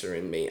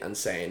recensoring me and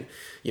saying,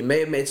 you may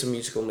have made some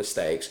musical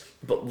mistakes,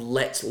 but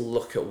let's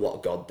look at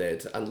what God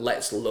did and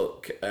let's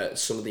look at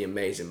some of the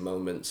amazing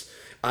moments.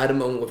 I had a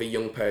moment with a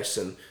young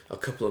person a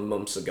couple of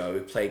months ago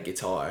who played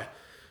guitar,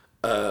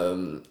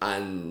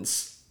 and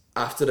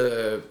after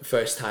the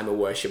first time of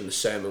worship and the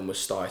sermon was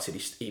started,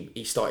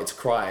 he started to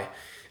cry.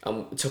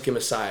 And took him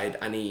aside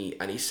and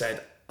he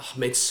said, I've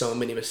made so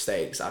many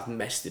mistakes. I've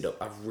messed it up.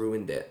 I've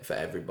ruined it for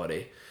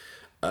everybody.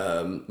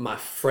 My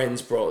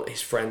friends brought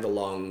his friend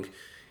along.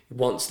 He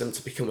wants them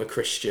to become a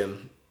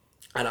Christian,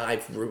 and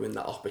I've ruined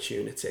that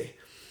opportunity.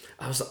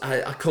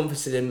 I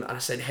comforted him and I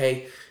said,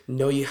 hey,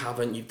 no, you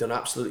haven't. You've done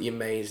absolutely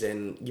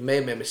amazing. You may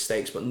have made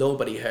mistakes, but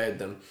nobody heard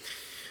them.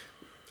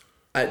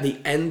 At the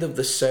end of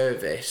the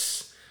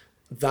service,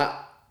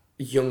 that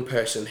young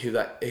person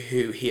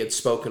who he had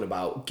spoken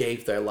about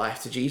gave their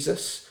life to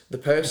Jesus. The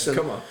person,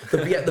 Come on.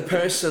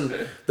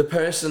 the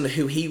person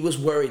who he was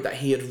worried that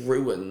he had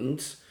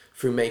ruined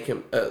through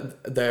making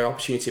their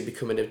opportunity of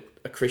becoming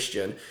a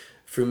Christian,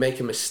 through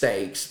making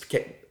mistakes,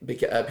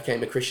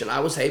 became a Christian. I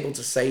was able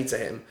to say to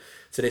him,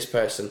 to this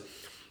person,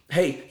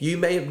 hey, you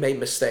may have made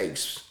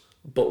mistakes,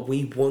 but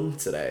we won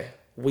today.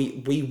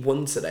 We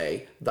won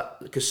today that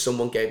because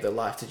someone gave their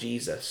life to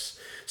Jesus.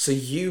 So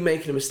you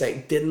making a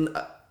mistake didn't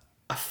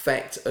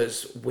affect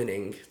us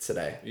winning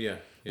today. Yeah.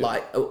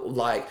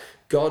 Like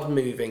God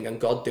moving and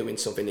God doing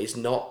something is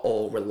not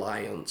all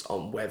reliant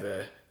on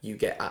whether you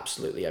get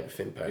absolutely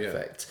everything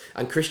perfect. Yeah.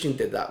 And Christian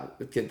did that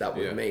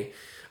with me.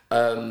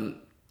 And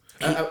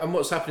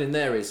what's happening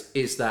there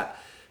is that,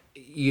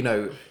 you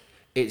know,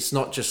 it's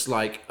not just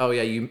like, oh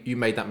yeah, you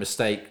made that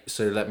mistake,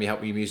 so let me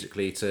help you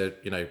musically to,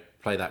 you know,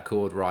 play that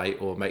chord right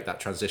or make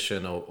that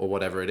transition or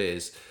whatever it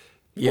is.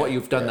 Yeah, what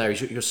you've done there is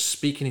you're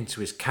speaking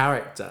into his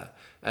character.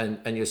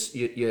 And you're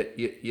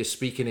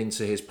speaking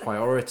into his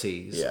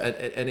priorities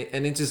and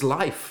into his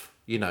life,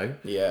 you know.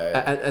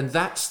 And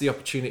that's the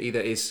opportunity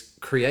that is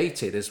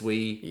created as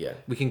we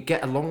can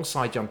get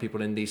alongside young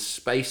people in these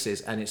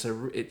spaces, and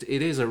it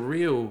is a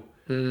real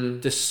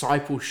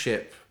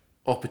discipleship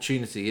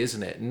opportunity,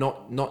 isn't it?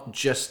 Not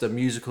just a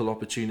musical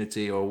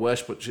opportunity or a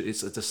worship,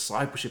 it's a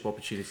discipleship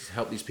opportunity to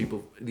help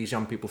these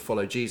young people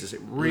follow Jesus.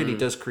 It really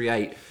does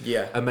create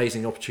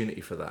amazing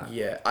opportunity for that.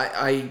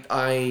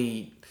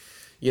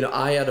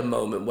 I had a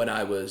moment when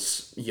I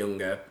was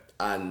younger,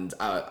 and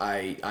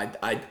I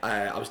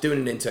was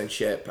doing an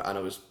internship, and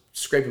I was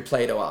scraping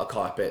Play-Doh out of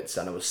carpets,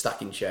 and I was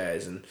stacking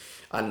chairs, and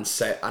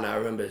I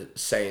remember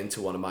saying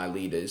to one of my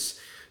leaders,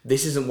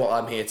 "This isn't what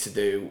I'm here to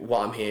do.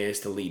 What I'm here is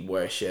to lead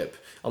worship."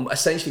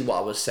 Essentially, what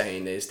I was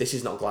saying is, this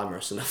is not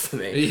glamorous enough for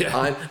me.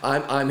 Yeah.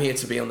 I'm here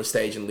to be on the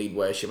stage and lead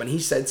worship. And he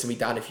said to me,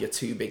 "Dan, if you're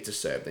too big to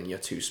serve, then you're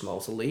too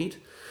small to lead."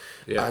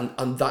 Yeah.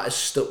 And that has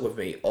stuck with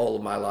me all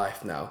of my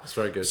life now. That's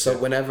very good. So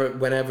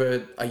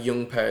whenever a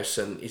young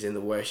person is in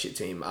the worship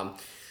team, I'm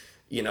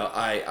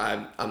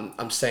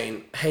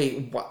saying,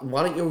 hey,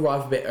 why don't you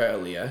arrive a bit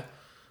earlier?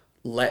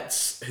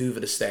 Let's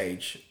hoover the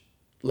stage.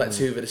 Let's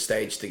hoover the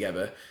stage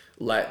together.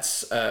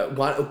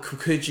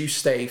 Could you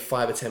stay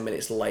 5 or 10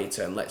 minutes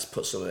later and let's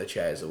put some of the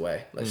chairs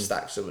away? Let's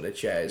stack some of the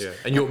chairs. Yeah.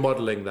 And you're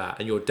modelling that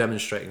and you're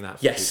demonstrating that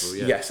for people.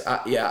 Yeah. Yes,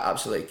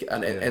 absolutely.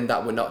 And in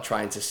that we're not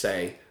trying to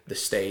say the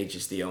stage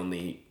is the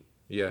only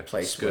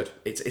place. Good.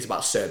 It's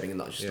about serving and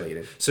not just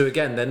leading. So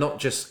again, they're not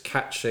just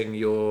catching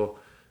your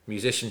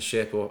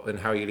musicianship and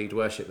how you lead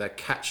worship. They're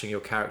catching your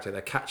character.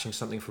 They're catching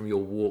something from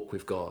your walk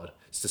with God.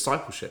 It's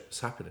discipleship.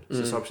 It's happening. It's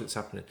discipleship that's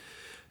happening.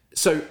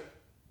 So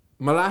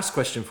my last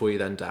question for you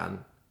then,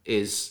 Dan,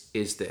 is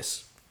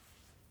this.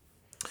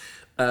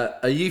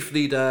 A youth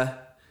leader,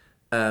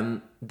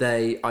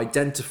 they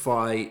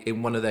identify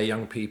in one of their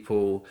young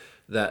people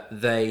that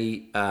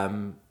they've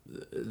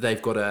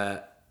got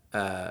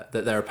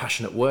that they're a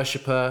passionate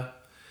worshipper,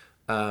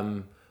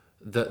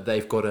 that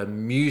they've got a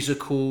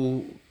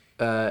musical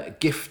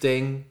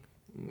gifting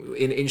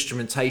in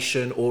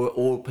instrumentation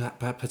or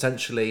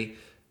potentially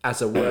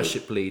as a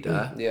worship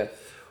leader. Yeah.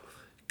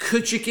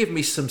 Could you give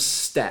me some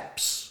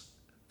steps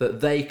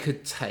that they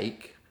could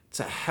take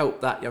to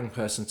help that young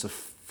person to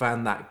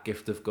fan that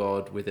gift of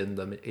God within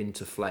them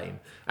into flame?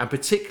 And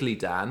particularly,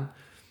 Dan,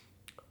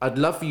 I'd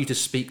love for you to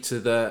speak to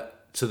the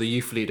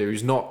youth leader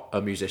who's not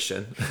a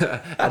musician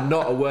and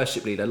not a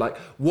worship leader. Like,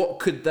 what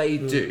could they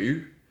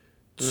do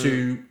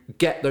to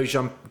get those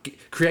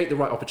create the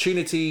right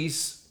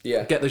opportunities,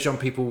 get those young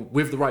people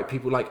with the right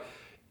people? Like,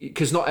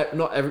 because not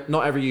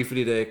every youth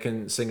leader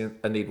can sing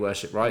and lead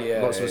worship,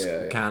 right? Lots of us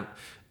can't.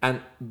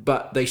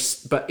 But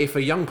if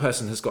a young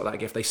person has got that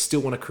gift, they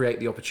still want to create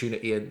the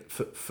opportunity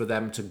for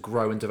them to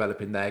grow and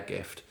develop in their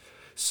gift.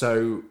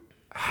 So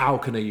how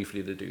can a youth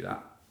leader do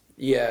that?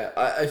 Yeah,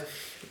 I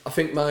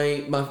think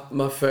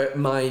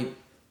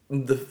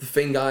the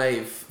thing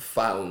I've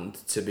found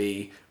to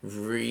be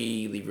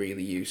really,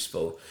 really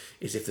useful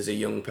is if there's a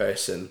young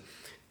person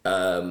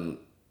in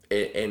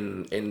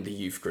the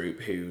youth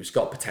group who's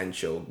got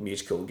potential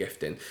musical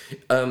gifting,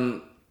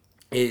 I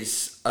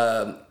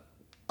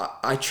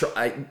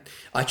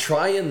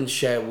try and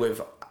share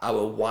with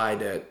our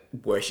wider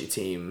worship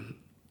team,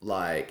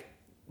 like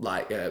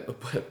what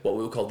we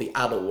would call the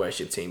adult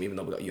worship team, even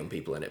though we've got young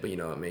people in it, but you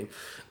know what I mean,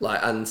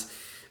 like and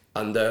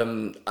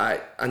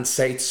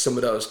say to some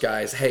of those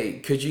guys, hey,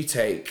 could you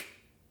take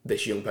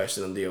this young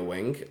person under your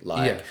wing?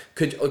 Like,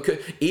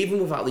 could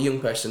even without the young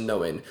person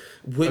knowing,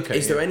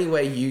 is there any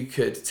way you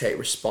could take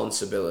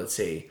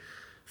responsibility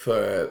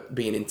for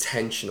being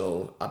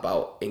intentional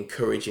about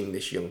encouraging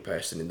this young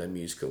person in their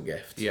musical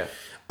gift? Yeah.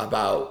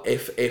 About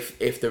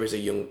if there is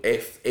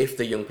if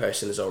the young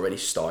person has already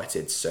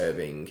started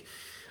serving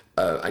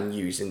and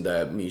using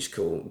their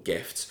musical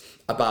gifts,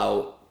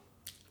 about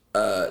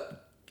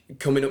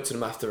coming up to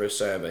them after a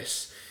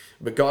service,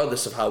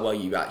 regardless of how well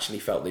you actually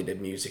felt they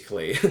did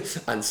musically,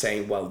 and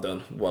saying, well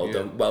done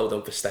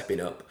for stepping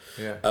up.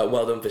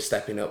 Well done for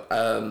stepping up.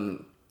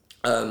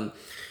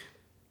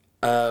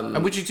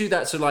 And would you do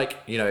that to, like,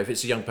 you know, if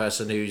it's a young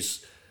person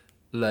who's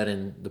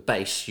learning the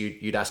bass,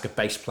 you'd ask a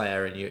bass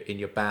player in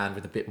your band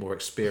with a bit more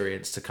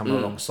experience to come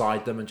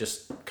alongside them and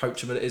just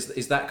coach them?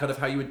 Is that kind of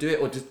how you would do it,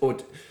 or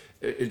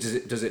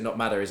does it not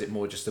matter? Is it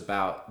more just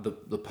about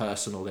the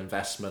personal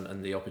investment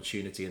and the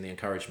opportunity and the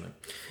encouragement?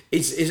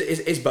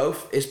 It's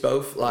both. It's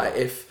both. Like,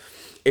 if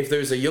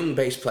there's a young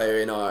bass player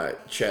in our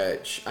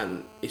church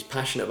and is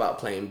passionate about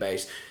playing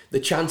bass, the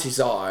chances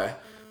are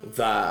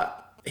that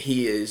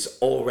he is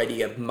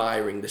already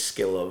admiring the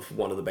skill of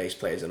one of the bass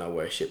players in our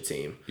worship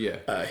team,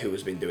 who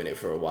has been doing it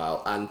for a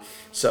while. And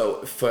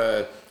so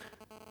for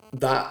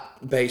that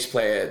bass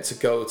player to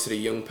go to the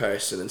young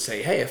person and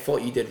say, hey, I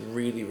thought you did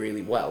really,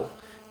 really well,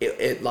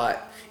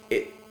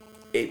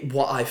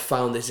 what I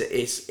found is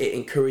it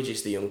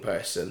encourages the young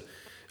person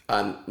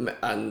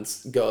and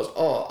goes,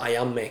 oh, I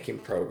am making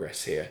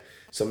progress here.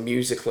 So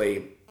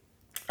musically,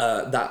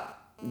 that,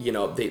 you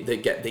know, they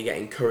get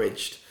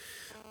encouraged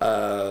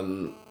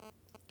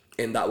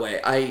in that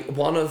way.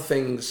 One of the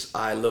things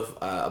I love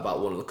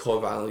about one of the core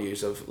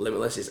values of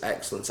Limitless is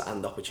excellence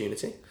and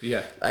opportunity.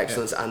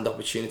 Excellence and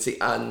opportunity.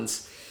 And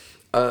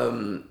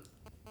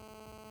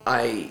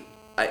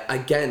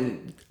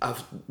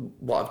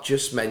what I've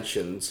just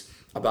mentioned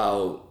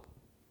about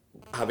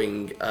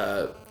having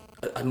a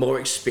more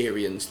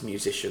experienced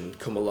musician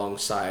come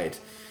alongside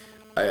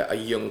a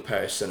young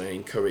person and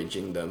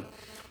encouraging them,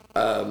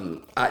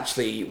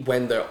 actually,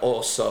 when they're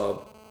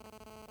also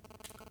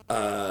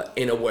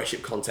in a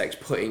worship context,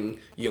 putting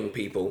young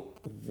people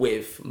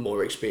with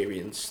more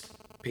experienced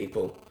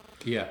people,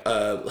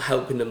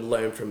 helping them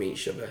learn from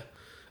each other,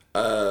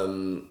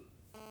 I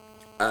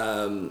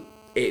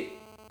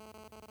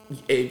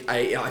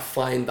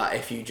find that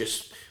if you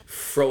just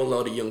throw a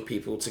load of young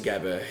people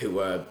together who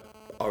are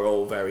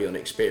all very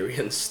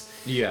unexperienced,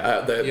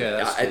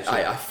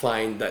 I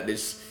find that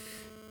there's,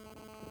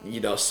 you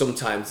know,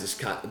 sometimes this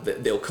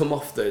they'll come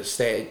off the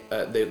stage,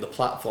 the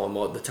platform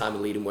or the time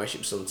of leading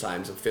worship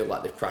sometimes and feel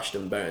like they've crashed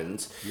and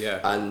burned.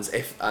 And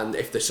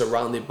if they're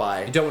surrounded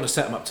by, you don't want to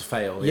set them up to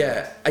fail. You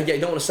don't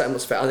want to set them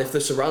up to fail. And if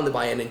they're surrounded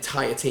by an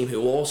entire team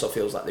who also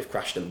feels like they've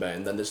crashed and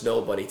burned, then there's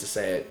nobody to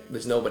say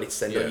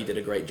no, you did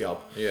a great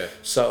job.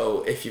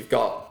 So if you've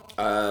got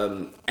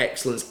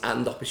excellence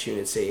and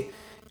opportunity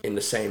in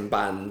the same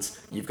band,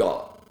 you've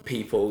got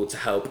people to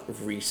help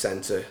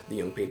recenter the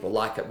young people,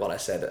 like what I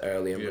said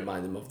earlier, and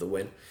remind them of the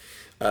win.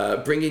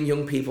 Bringing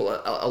young people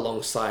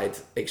alongside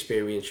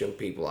experienced young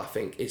people, I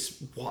think,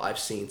 is what I've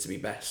seen to be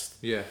best.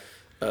 You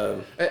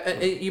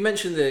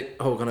mentioned the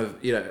whole kind of,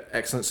 you know,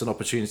 excellence and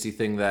opportunity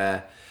thing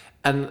there,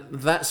 and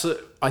that's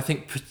I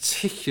think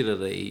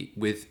particularly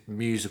with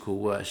musical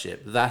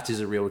worship, that is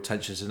a real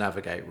tension to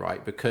navigate,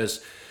 right?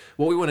 Because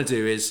what we want to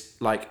do is,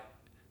 like,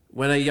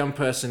 when a young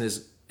person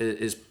is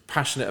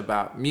passionate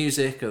about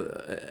music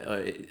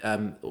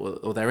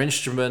or their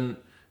instrument,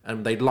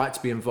 and they'd like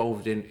to be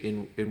involved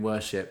in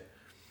worship,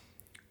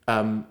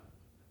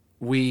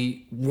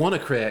 we want to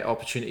create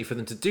opportunity for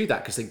them to do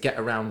that, because they get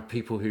around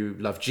people who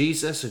love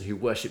Jesus and who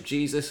worship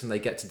Jesus, and they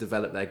get to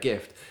develop their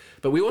gift.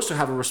 But we also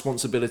have a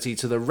responsibility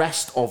to the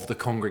rest of the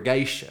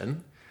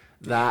congregation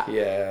that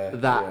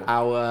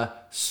our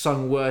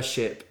sung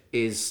worship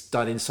is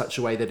done in such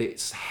a way that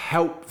it's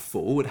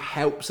helpful, it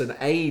helps and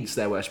aids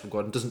their worship of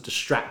God and doesn't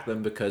distract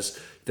them because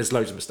there's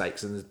loads of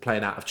mistakes and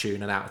playing out of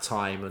tune and out of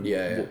time and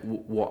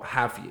what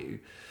have you.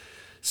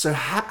 So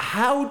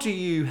how do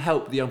you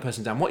help the young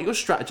person down? What are your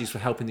strategies for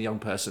helping the young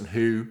person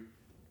who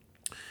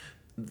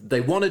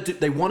they want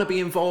to be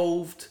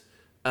involved,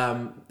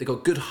 they've got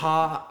a good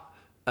heart,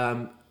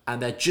 and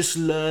they're just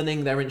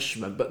learning their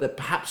instrument, but they're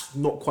perhaps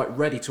not quite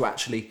ready to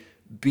actually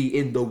be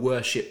in the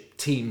worship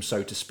team,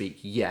 so to speak,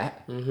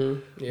 yet.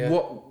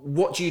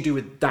 What do you do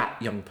with that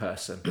young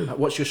person?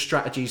 What's your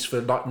strategies for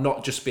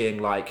not just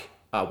being like,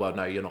 oh, well,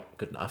 no, you're not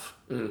good enough,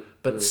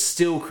 but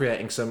still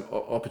creating some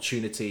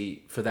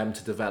opportunity for them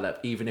to develop,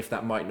 even if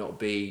that might not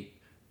be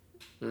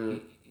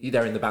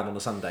they're in the band on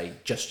a Sunday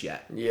just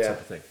yet, type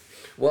of thing?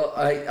 Well,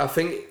 I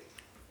think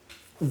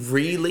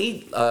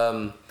really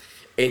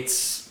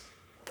it's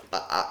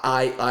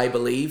I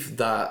believe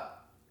that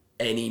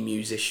any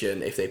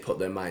musician, if they put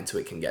their mind to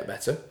it, can get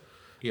better.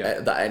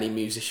 That any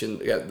musician,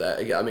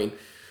 I mean,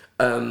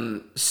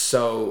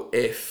 So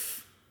we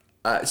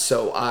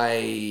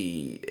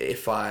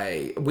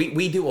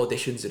do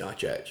auditions in our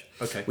church.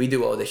 Okay. We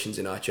do auditions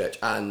in our church,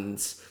 and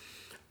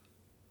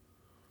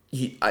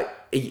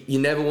you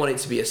never want it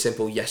to be a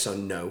simple yes or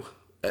no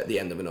at the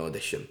end of an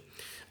audition.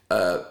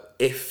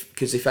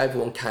 Because if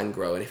everyone can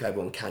grow and if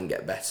everyone can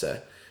get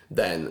better,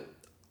 then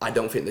I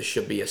don't think there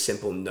should be a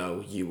simple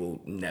no, you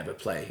will never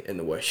play in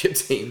the worship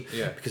team.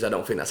 Yeah. Because I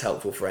don't think that's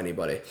helpful for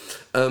anybody.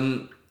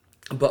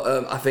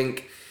 But I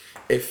think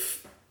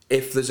if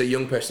there's a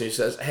young person who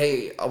says,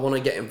 hey, I want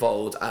to get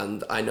involved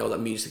and I know that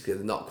musically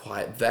they're not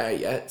quite there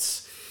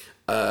yet,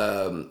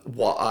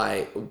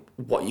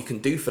 what you can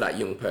do for that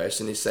young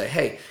person is say,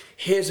 hey,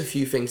 here's a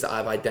few things that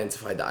I've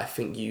identified that I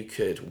think you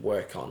could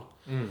work on.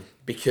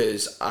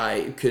 Because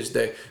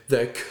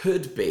there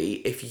could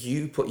be, if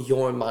you put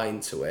your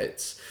mind to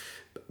it,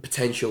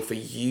 potential for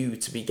you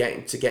to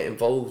get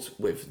involved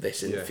with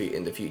this in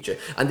the future.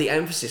 And the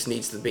emphasis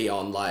needs to be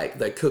on, like,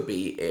 there could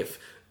be if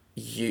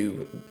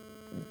you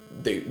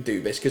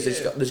do this, because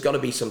there's got to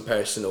be some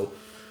personal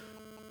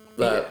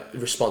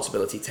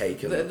responsibility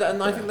taken.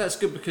 And I think that's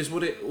good, because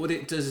what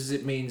it does is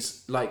it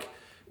means, like,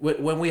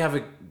 when we have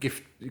a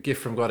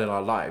gift from God in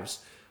our lives,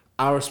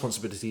 our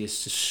responsibility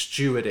is to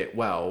steward it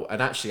well,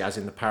 and actually, as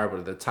in the parable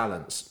of the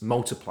talents,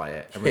 multiply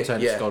it and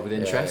return it to God with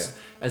interest.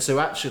 And so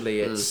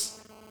actually it's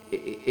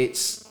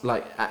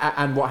like,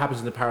 and what happens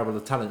in the parable of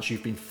the talents,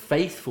 you've been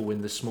faithful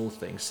in the small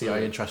things, see,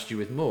 I entrust you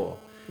with more.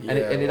 And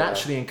it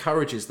actually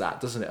encourages that,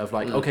 doesn't it? Of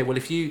like, okay, well,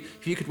 if you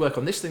could work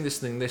on this thing,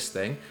 let's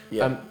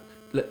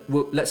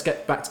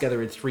get back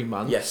together in 3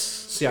 months. Yes.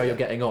 See how you're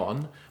getting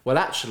on. Well,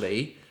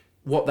 actually,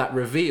 what that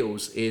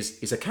reveals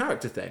is a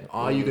character thing.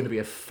 Are you going to be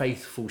a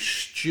faithful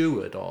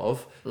steward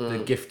of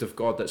the gift of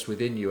God that's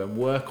within you and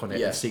work on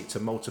it and seek to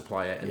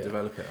multiply it and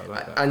develop it? I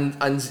like that.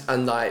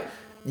 And like,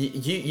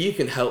 you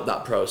can help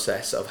that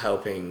process of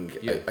helping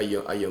a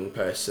young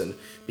person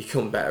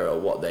become better at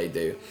what they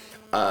do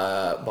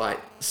by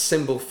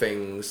simple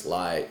things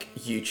like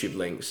YouTube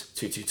links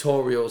to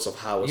tutorials of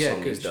how a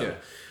song is done.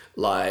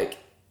 Like,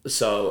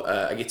 so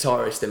a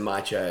guitarist in my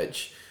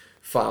church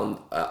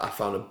I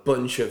found a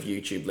bunch of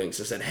YouTube links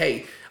and said,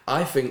 hey,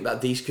 I think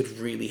that these could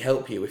really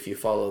help you if you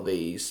follow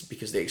these,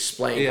 because they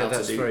explain how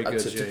to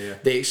do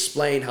they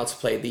explain how to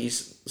play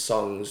these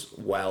songs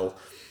well.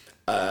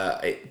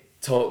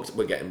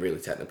 We're getting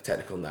really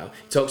technical now.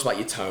 It talks about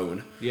your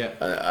tone.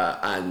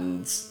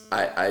 And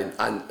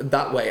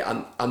that way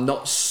I'm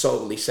not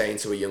solely saying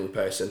to a young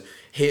person,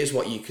 here's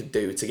what you could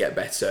do to get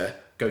better.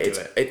 Go do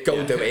it.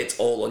 It's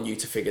all on you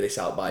to figure this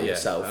out by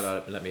yourself.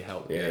 And let me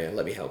help.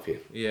 Let me help you.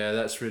 Yeah,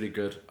 that's really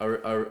good. I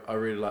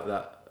really like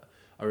that.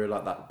 I really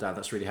like that, Dan.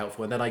 That's really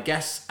helpful. And then I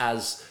guess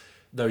as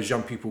those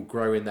young people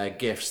grow in their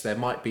gifts, there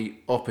might be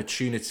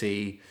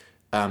opportunity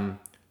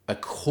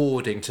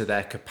according to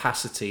their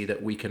capacity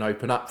that we can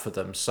open up for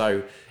them.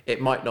 So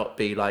it might not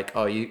be like,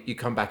 oh, you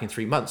come back in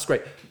 3 months,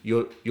 great.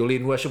 You'll lead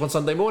in worship on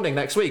Sunday morning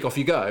next week, off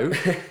you go.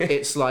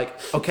 It's like,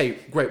 okay,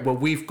 great. Well,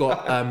 we've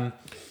got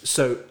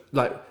so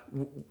like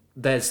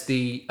there's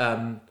the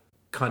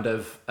kind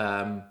of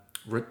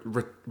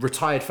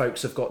retired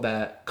folks have got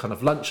their kind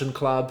of luncheon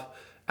club,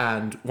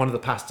 and one of the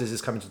pastors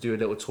is coming to do a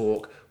little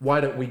talk.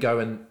 Why don't we go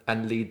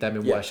and lead them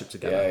in worship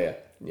together?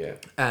 Yeah.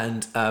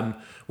 And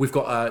we've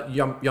got a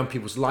young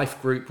people's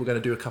life group. We're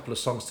going to do a couple of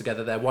songs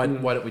together there. Why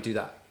don't we do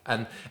that?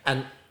 And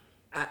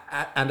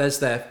as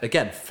they're,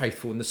 again,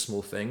 faithful in the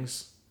small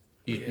things,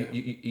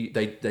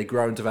 they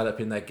grow and develop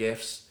in their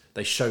gifts.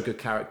 They show good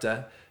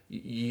character.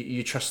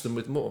 You trust them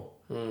with more.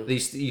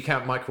 These, you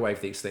can't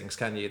microwave these things,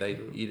 can you?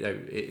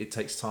 It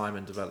takes time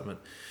and development.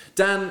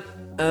 Dan,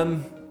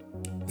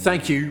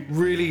 thank you.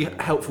 Really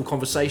helpful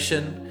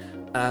conversation.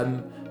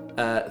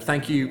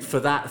 Thank you for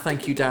that.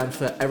 Thank you, Dan,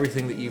 for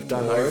everything that you've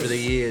done over the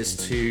years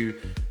to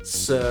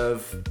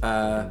serve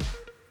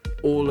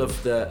all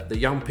of the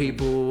young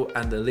people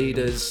and the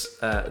leaders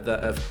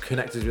that have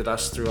connected with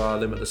us through our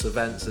Limitless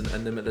events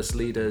and Limitless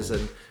Leaders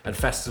and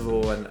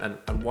Festival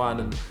and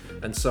One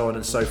and so on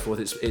and so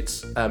forth.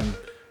 It's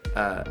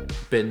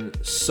been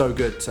so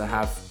good to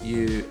have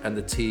you and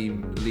the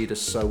team lead us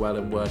so well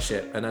in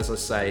worship. And as I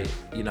say,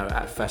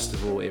 at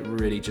Festival, it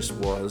really just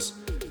was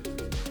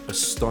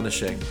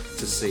astonishing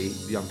to see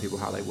young people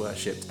how they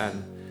worshipped,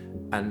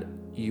 and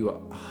you are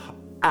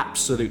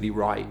absolutely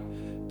right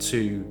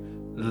to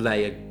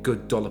lay a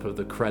good dollop of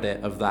the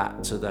credit of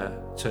that to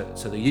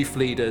the youth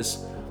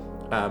leaders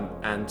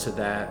and to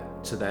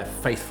their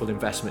faithful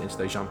investment into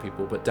those young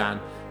people. But Dan,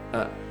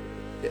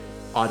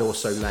 I'd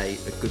also lay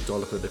a good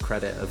dollop of the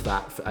credit of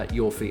that at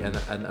your feet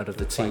and of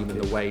the team, and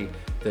the way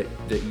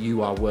that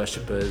you are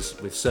worshippers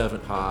with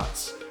servant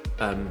hearts,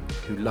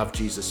 who love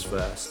Jesus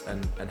first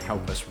and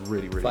help us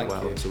really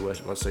well to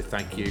worship God. So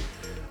thank you.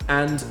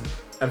 And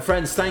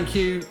friends, thank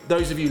you,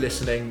 those of you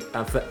listening,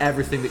 for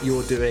everything that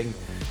you're doing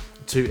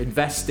to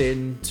invest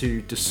in,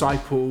 to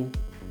disciple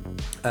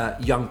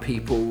young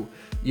people.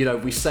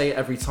 We say it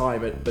every time,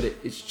 but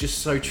it's just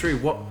so true.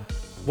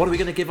 What are we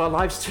going to give our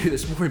lives to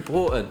that's more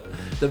important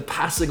than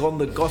passing on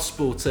the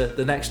gospel to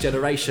the next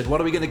generation? What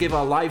are we going to give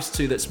our lives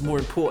to that's more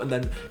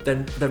important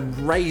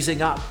than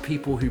raising up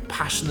people who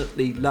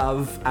passionately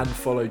love and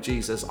follow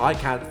Jesus? I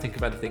can't think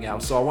of anything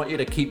else. So I want you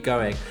to keep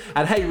going.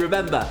 And hey,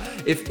 remember,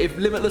 if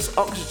Limitless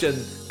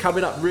Oxygen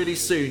coming up really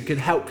soon can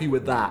help you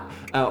with that,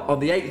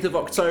 on the 8th of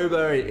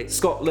October in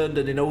Scotland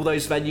and in all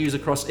those venues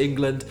across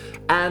England,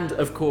 and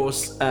of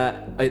course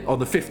on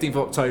the 15th of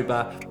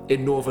October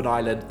in Northern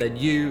Ireland, then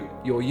you,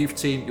 your youth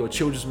team, your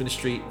children's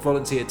ministry,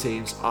 volunteer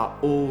teams are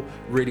all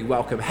really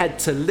welcome. Head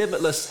to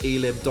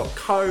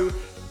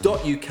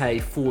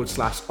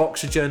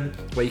limitlesselim.co.uk/oxygen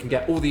where you can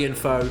get all the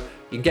info.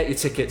 You can get your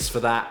tickets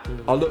for that.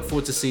 I'll look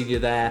forward to seeing you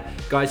there.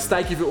 Guys,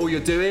 thank you for all you're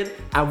doing,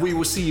 and we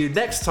will see you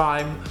next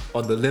time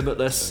on the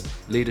Limitless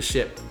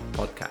Leadership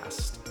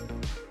Podcast.